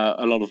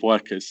lot of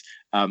workers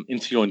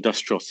into your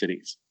industrial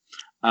cities.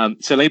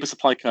 So labour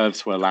supply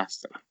curves were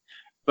elastic.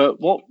 But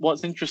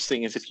what's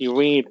interesting is if you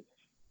read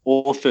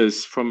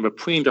authors from the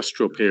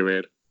pre-industrial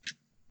period,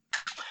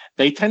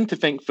 they tend to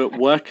think that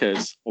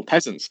workers, or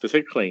peasants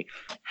particularly,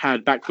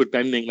 had backward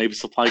bending labour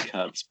supply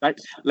curves.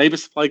 Labour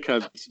supply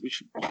curves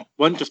which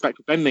weren't just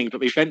backward bending, but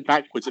they bent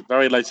backwards at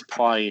very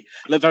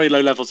very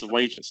low levels of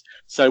wages.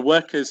 So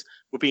workers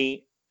would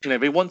be,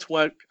 they want to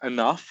work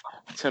enough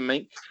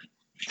to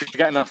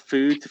get enough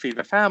food to feed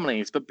their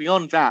families, but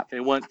beyond that, they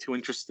weren't too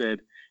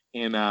interested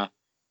in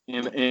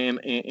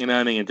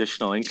earning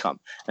additional income,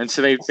 and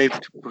so they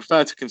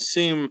prefer to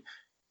consume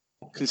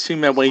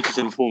their wages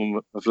in the form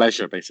of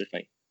leisure,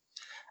 basically.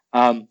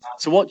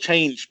 So what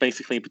changed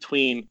basically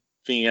between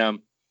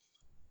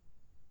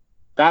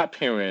that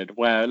period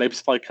where labour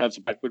supply curves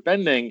are backward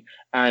bending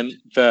and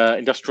the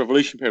Industrial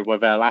Revolution period where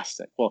they're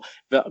elastic? Well,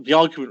 the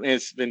argument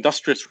is the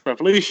Industrial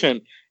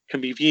Revolution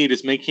can be viewed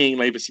as making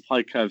labour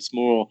supply curves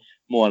more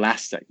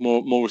elastic,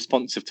 more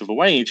responsive to the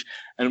wage.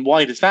 And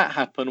why does that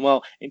happen?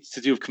 Well, it's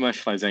to do with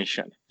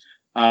commercialization.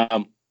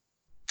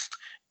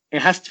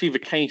 It has to be the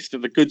case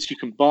that the goods you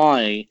can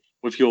buy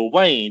with your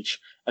wage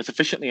are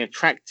sufficiently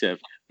attractive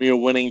when you're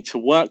willing to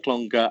work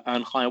longer,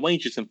 earn higher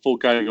wages, and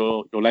forego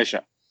your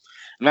leisure.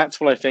 And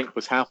that's what I think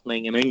was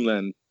happening in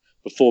England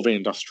before the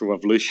Industrial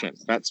Revolution.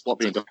 That's what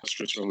the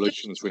Industrial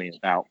Revolution is really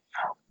about.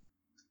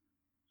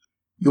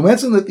 You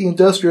mentioned that the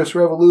Industrial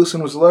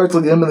Revolution was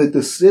largely limited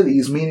to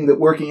cities, meaning that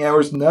working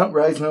hours did not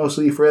rise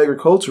mostly for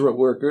agricultural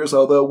workers,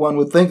 although one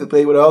would think that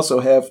they would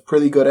also have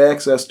pretty good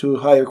access to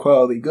higher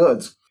quality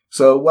goods.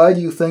 So why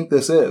do you think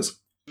this is?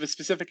 The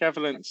specific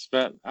evidence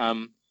that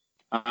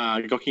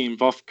Joachim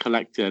Voth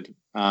collected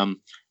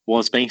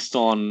was based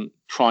on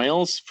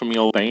trials from the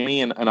Old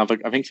Bailey and other,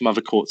 I think, some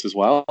other courts as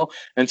well.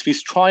 And to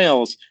these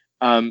trials,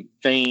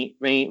 they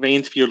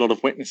interview a lot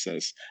of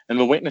witnesses, and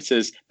the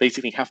witnesses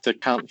basically have to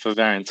account for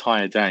their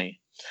entire day.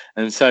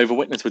 And so the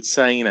witness would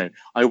say,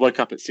 I woke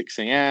up at 6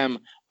 a.m.,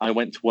 I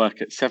went to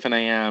work at 7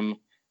 a.m.,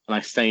 and I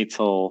stayed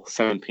till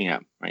 7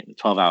 p.m., right, a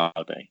 12-hour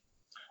day.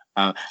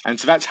 And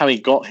so that's how he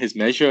got his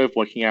measure of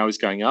working hours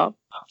going up,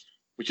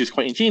 which is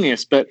quite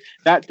ingenious. But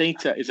that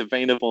data is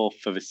available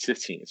for the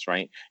cities,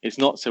 right? It's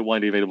not so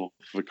widely available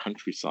for the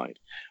countryside.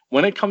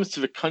 When it comes to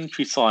the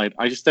countryside,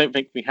 I just don't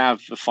think we have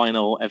the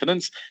final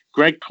evidence.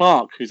 Greg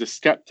Clark, who's a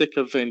skeptic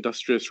of the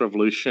Industrial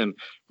Revolution,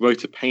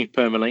 wrote a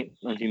paper in the late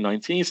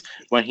 1990s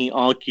where he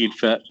argued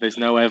that there's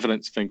no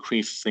evidence for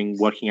increasing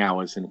working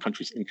hours in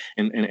countries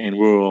in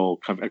rural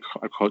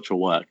agricultural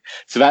work.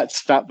 So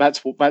that's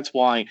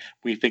why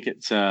we think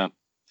it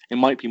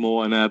might be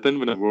more an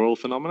urban than a rural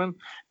phenomenon,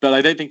 but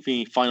I don't think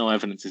the final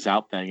evidence is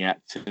out there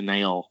yet to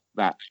nail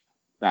that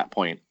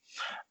point.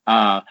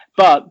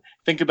 But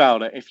think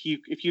about it: if you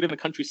live in the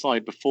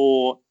countryside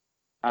before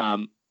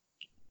the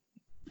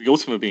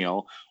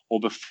automobile or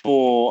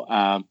before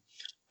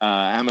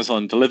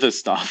Amazon delivers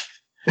stuff,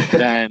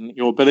 then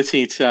your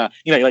ability to,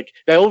 there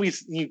are all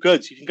these new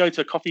goods. You can go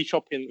to a coffee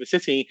shop in the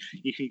city,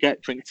 you can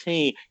drink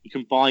tea, you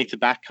can buy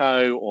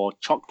tobacco or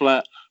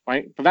chocolate,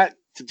 right? But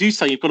to do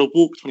so, you've got to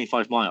walk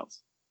 25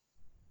 miles.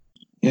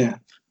 Yeah.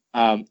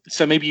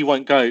 So maybe you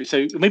won't go.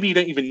 So maybe you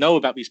don't even know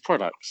about these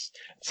products.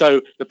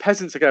 So the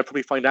peasants are going to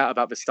probably find out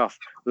about this stuff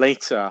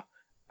later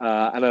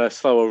and at a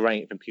slower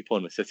rate than people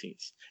in the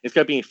cities. It's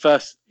going to be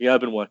first the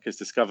urban workers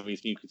discover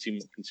these new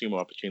consumer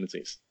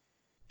opportunities.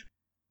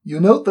 You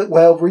note that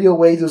while real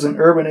wages in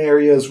urban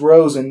areas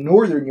rose in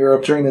Northern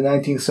Europe during the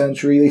 19th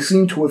century, they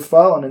seem to have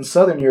fallen in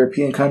Southern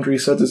European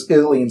countries such as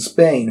Italy and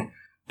Spain.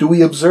 Do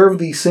we observe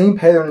the same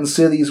pattern in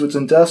cities which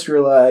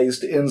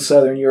industrialized in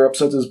Southern Europe,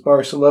 such as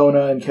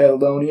Barcelona and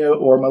Catalonia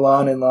or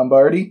Milan and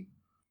Lombardy?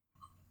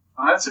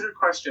 That's a good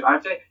question. I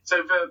think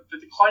so. The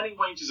declining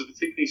wages are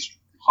particularly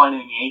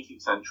declining in the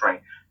 18th century.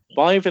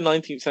 By the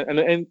 19th century, and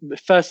in the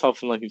first half of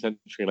the 19th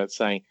century, let's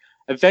say,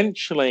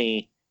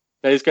 eventually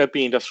there's going to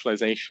be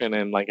industrialization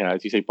in,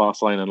 as you say,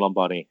 Barcelona and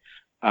Lombardy.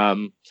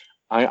 I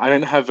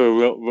don't have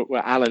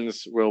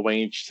Alan's real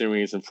wage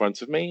series in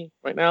front of me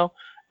right now.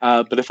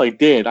 But if I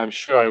did, I'm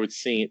sure I would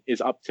see it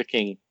is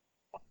upticking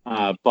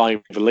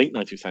by the late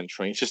 19th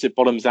century. It's just it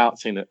bottoms out,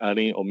 say, in the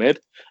early or mid.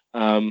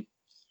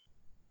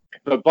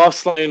 But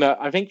Barcelona,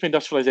 I think the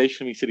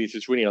industrialization of these cities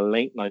is really a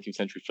late 19th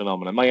century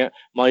phenomenon.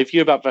 My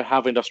view about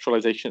how the Industrial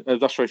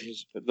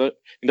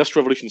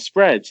Revolution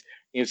spreads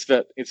is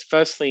that it's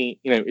firstly,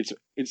 it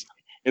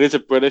is a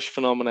British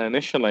phenomenon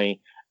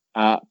initially,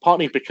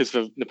 partly because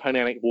of the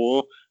Napoleonic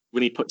War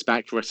really puts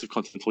back the rest of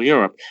continental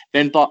Europe.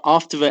 Then, but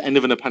after the end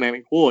of the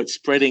Napoleonic War, it's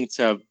spreading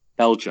to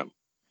Belgium.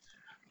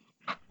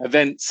 And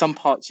then some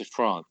parts of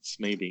France,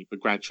 maybe, but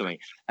gradually.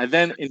 And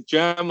then in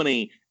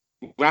Germany,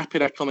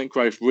 rapid economic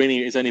growth really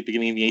is only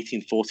beginning in the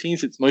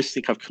 1840s. It's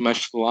mostly kind of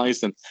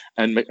commercialized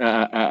and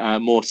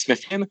more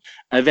Smithian.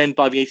 And then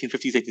by the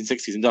 1850s,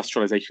 1860s,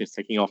 industrialization is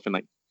taking off in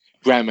like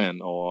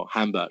Bremen or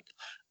Hamburg.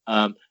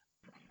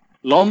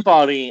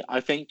 Lombardy, I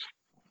think,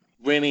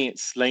 really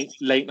it's late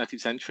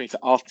 19th century, so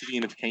after the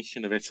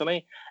unification of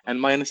Italy.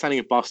 And my understanding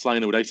of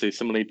Barcelona would also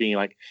similarly be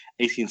like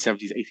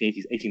 1870s,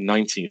 1880s,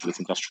 1890s for this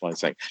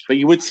industrializing. But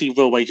you would see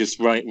real wages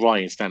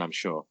rise then, I'm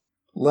sure.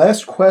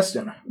 Last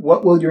question.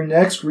 What will your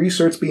next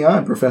research be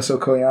on, Professor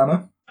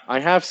Koyama? I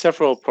have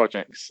several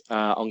projects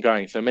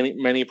ongoing, so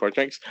many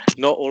projects.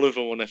 Not all of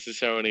them will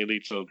necessarily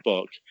lead to a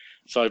book.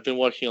 So I've been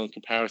working on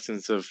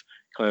comparisons of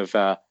kind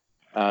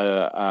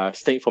of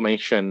state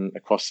formation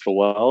across the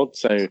world.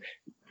 So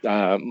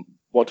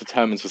what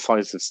determines the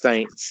size of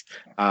states?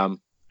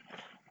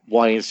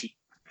 Why is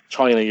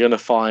China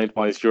unified?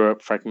 Why is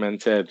Europe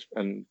fragmented?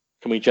 And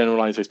can we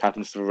generalize those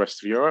patterns to the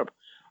rest of Europe?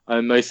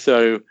 And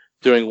also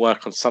doing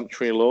work on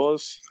sumptuary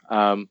laws.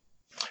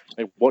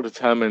 What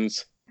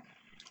determines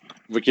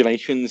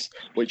regulations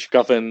which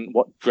govern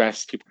what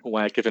dress people can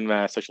wear given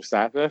their social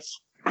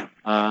status?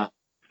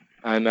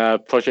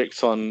 And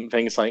projects on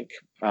things like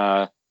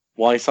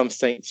why some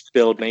states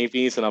build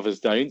navies and others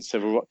don't. So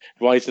the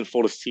rise and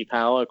fall of sea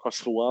power across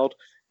the world.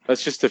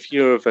 That's just a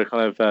few of the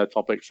kind of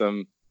topics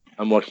I'm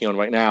working on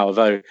right now,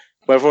 although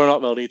whether or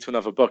not they'll lead to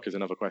another book is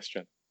another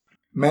question.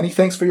 Many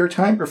thanks for your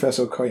time,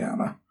 Professor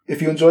Koyama.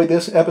 If you enjoyed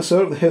this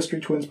episode of the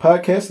History Twins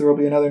podcast, there will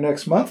be another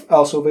next month,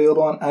 also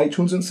available on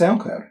iTunes and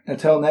SoundCloud.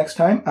 Until next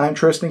time, I'm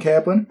Tristan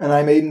Kaplan. And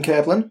I'm Aiden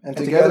Kaplan. And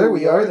together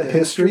we are the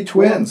History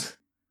Twins.